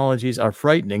technologies are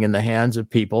frightening in the hands of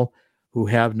people who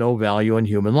have no value in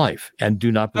human life and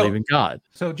do not believe in God.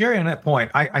 So, Jerry, on that point,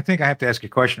 I think I have to ask you a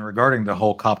question regarding the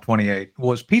whole COP28.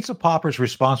 Was Pizza Poppers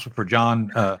responsible for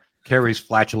John Kerry's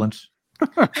flatulence?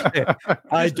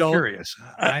 I don't. Curious.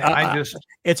 I just.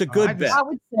 It's a good bet. I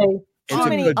would say too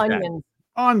many onions.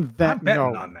 On that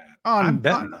note, on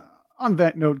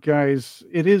that note, guys,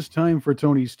 it is time for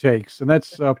Tony's Takes, and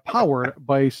that's powered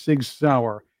by Sig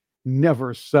Sauer.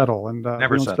 Never settle, and we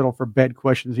don't settle for bad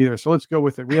questions either. So let's go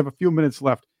with it. We have a few minutes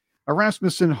left. A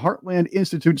Rasmussen Heartland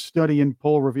Institute study and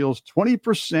poll reveals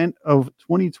 20% of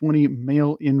 2020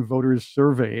 mail-in voters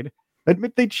surveyed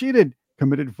admit they cheated,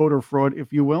 committed voter fraud,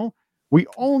 if you will. We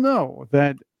all know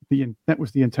that that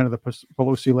was the intent of the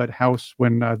Pelosi-led House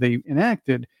when they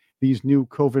enacted these new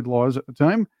COVID laws at the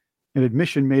time. An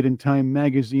admission made in Time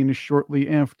magazine shortly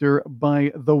after,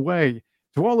 by the way.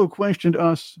 To all who questioned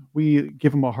us, we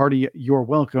give them a hearty "you're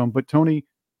welcome." But Tony,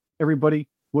 everybody,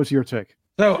 what's your take?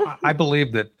 So I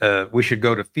believe that we should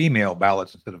go to female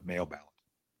ballots instead of male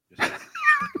ballots.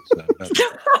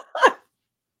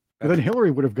 Then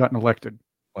Hillary would have gotten elected.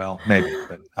 Well, maybe,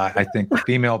 but I think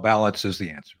female ballots is the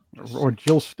answer. Or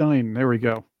Jill Stein. There we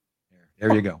go.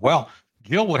 There you go. Well,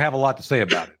 Jill would have a lot to say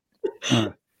about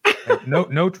it.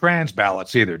 No trans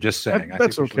ballots either. Just saying.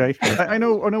 That's okay. I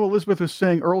know Elizabeth was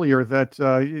saying earlier that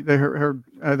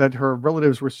that her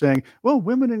relatives were saying, "Well,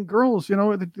 women and girls.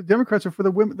 The Democrats are for the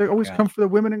women. They always come for the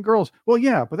women and girls." Well,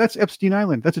 yeah, but that's Epstein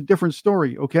Island. That's a different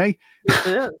story. Okay.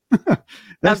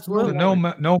 That's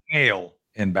no male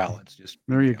in ballots. Just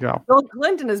there you go. Bill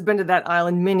Clinton has been to that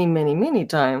island many, many, many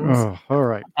times. Oh, all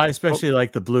right. I especially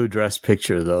like the blue dress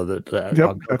picture though that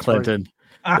Bill Clinton. Right.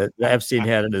 That Epstein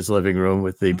had in his living room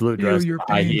with the blue dress,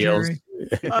 high heels.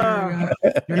 He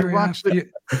rocks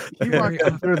it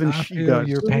better than she does.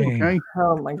 Your pain. Okay?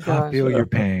 Oh my gosh! I feel your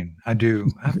pain. I do.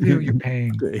 I feel your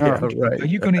pain. Right. Are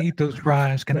you going to eat those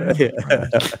fries? Can I eat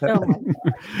those fries?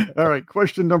 All right.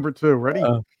 Question number 2. Ready?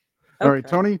 All right,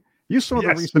 Tony. You saw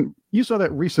that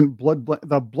recent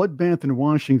bloodbath in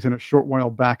Washington a short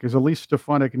while back as Elise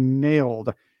Stefanik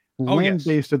nailed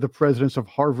land-based at the presidents of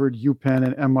Harvard, UPenn,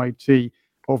 and MIT.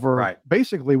 Over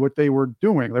basically what they were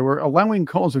doing. They were allowing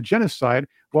calls of genocide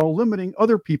while limiting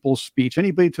other people's speech,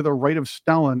 anybody to the right of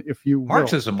Stalin, if you will.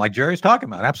 Marxism, like Jerry's talking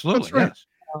about. Absolutely. That's right. Yes.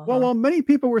 Well, many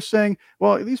people were saying,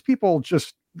 well, these people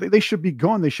just, they should be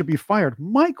gone. They should be fired.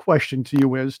 My question to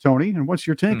you is, Tony, and what's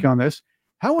your take on this?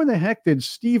 How in the heck did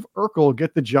Steve Urkel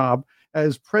get the job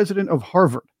as president of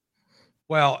Harvard?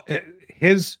 Well,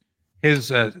 his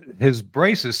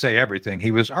braces say everything.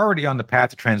 He was already on the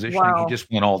path to transitioning. Wow. He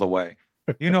just went all the way.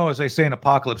 As they say in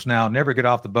Apocalypse Now, never get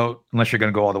off the boat unless you're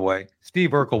going to go all the way. Steve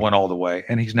Urkel went all the way,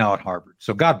 and he's now at Harvard.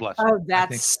 So God bless him. Oh,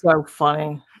 that's so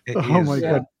funny. My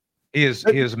God. He is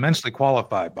immensely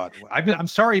qualified, by the way. I'm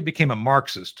sorry he became a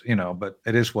Marxist, but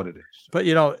it is what it is. But,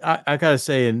 I got to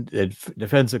say in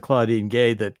defense of Claudine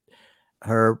Gay that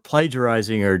her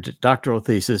plagiarizing her doctoral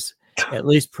thesis at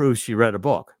least proves she read a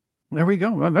book. There we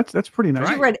go. Well, that's pretty nice.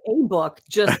 She read a book,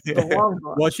 just the long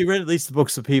book. Well, she read at least the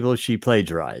books of people she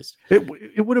plagiarized.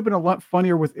 It would have been a lot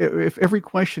funnier if every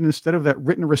question, instead of that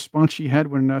written response she had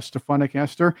when Stefanik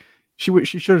asked her, she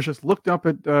should have just looked up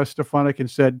at Stefanik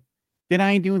and said, "Did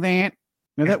I do that?"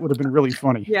 Now that would have been really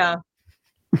funny. Yeah.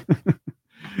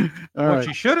 What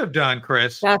she should have done,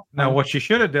 Chris. What she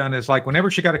should have done is like whenever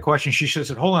she got a question, she should have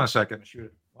said, "Hold on a second." She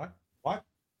would, what?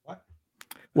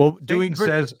 Well,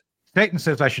 Satan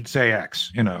says I should say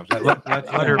X.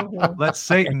 Let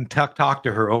Satan talk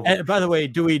to her over. And by the way,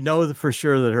 do we know for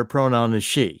sure that her pronoun is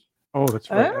she? Oh,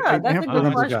 that's right. That's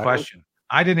a good question.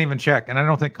 I didn't even check, and I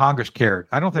don't think Congress cared.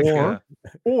 I don't think.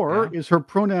 Or is her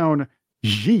pronoun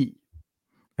she?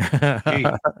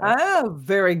 Oh,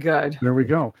 very good. There we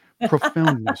go.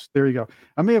 Profoundness. There you go.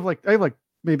 I have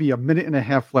maybe a minute and a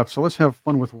half left, so let's have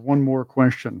fun with one more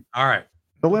question. All right.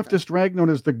 The leftist rag known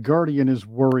as The Guardian is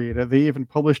worried. They even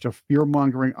published a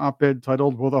fear-mongering op-ed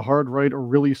titled, "Will the Hard Right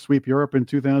Really Sweep Europe in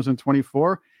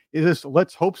 2024? Is this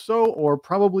let's hope so or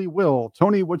probably will?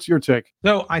 Tony, what's your take?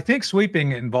 So I think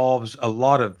sweeping involves a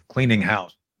lot of cleaning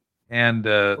house. And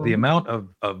the amount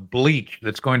of bleach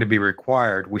that's going to be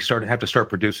required, we have to start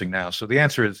producing now. So the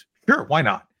answer is, sure, why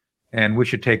not? And we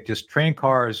should take just train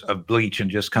cars of bleach and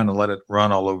just kind of let it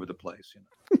run all over the place,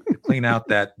 to clean out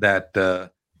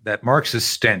that Marxist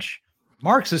stench.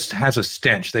 Marxist has a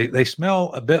stench. They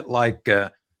smell a bit like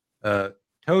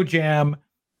toe jam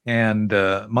and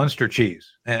Munster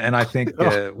cheese, and I think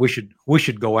we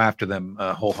should go after them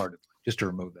wholeheartedly just to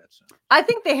remove that smell. I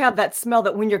think they have that smell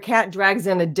that when your cat drags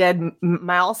in a dead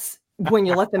mouse when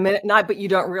you let them in at night, but you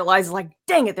don't realize, like,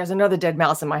 dang it, there's another dead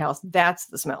mouse in my house. That's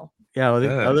the smell. Yeah, well,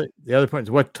 the other point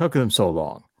is what took them so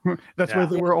long. That's why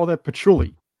they were all that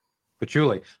patchouli.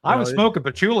 Patchouli. I was smoking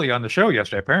patchouli on the show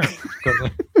yesterday, apparently.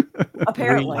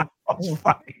 Apparently.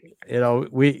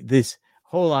 This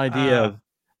whole idea of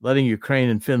letting Ukraine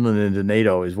and Finland into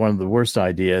NATO is one of the worst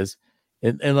ideas,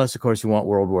 unless, of course, you want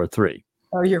World War III.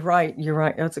 Oh, you're right. You're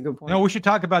right. That's a good point. No, we should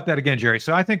talk about that again, Jerry.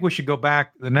 So I think we should go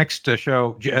back the next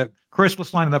show. Chris,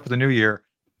 let's line it up for the new year.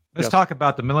 Let's talk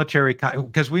about the military,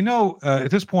 because we know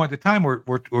at this point, the time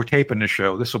we're taping this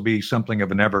show, this will be something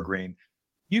of an evergreen.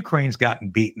 Ukraine's gotten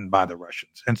beaten by the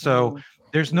Russians. And so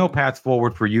there's no path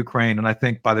forward for Ukraine. And I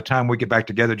think by the time we get back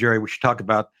together, Jerry, we should talk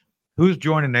about who's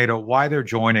joining NATO, why they're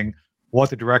joining, what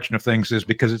the direction of things is,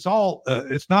 because it's all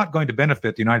it's not going to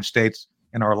benefit the United States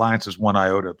and our alliances one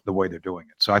iota the way they're doing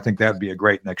it. So I think that'd be a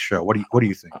great next show. What do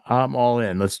you think? I'm all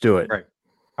in. Let's do it. Great.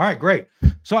 All right, great.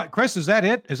 So, Chris, is that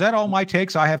it? Is that all my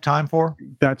takes I have time for?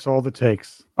 That's all the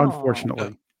takes,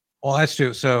 unfortunately. Well, that's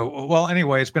true. So, well,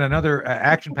 anyway, it's been another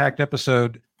action-packed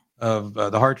episode of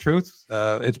The Hard Truth.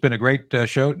 It's been a great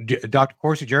show. Dr.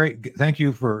 Corsi, Jerry, thank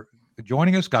you for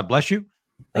joining us. God bless you.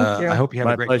 Thank you. I hope you have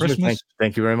a great Christmas.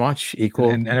 Thank you very much. Equal.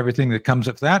 And everything that comes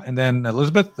with that. And then,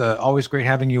 Elizabeth, always great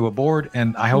having you aboard.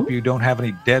 And I hope you don't have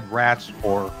any dead rats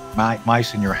or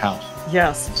mice in your house.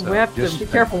 Yes. So we have to be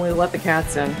careful when we let the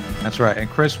cats in. That's right. And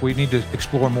Chris, we need to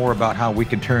explore more about how we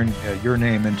can turn your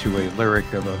name into a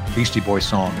lyric of a Beastie Boys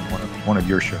song in one of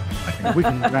your shows. I think we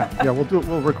can rap. Yeah,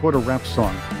 we'll record a rap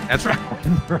song. That's right.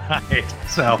 Right.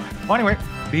 So, well, anyway,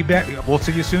 be back. We'll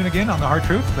see you soon again on The Hard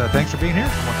Truth. Thanks for being here.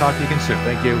 We'll talk to you again soon.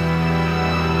 Thank you.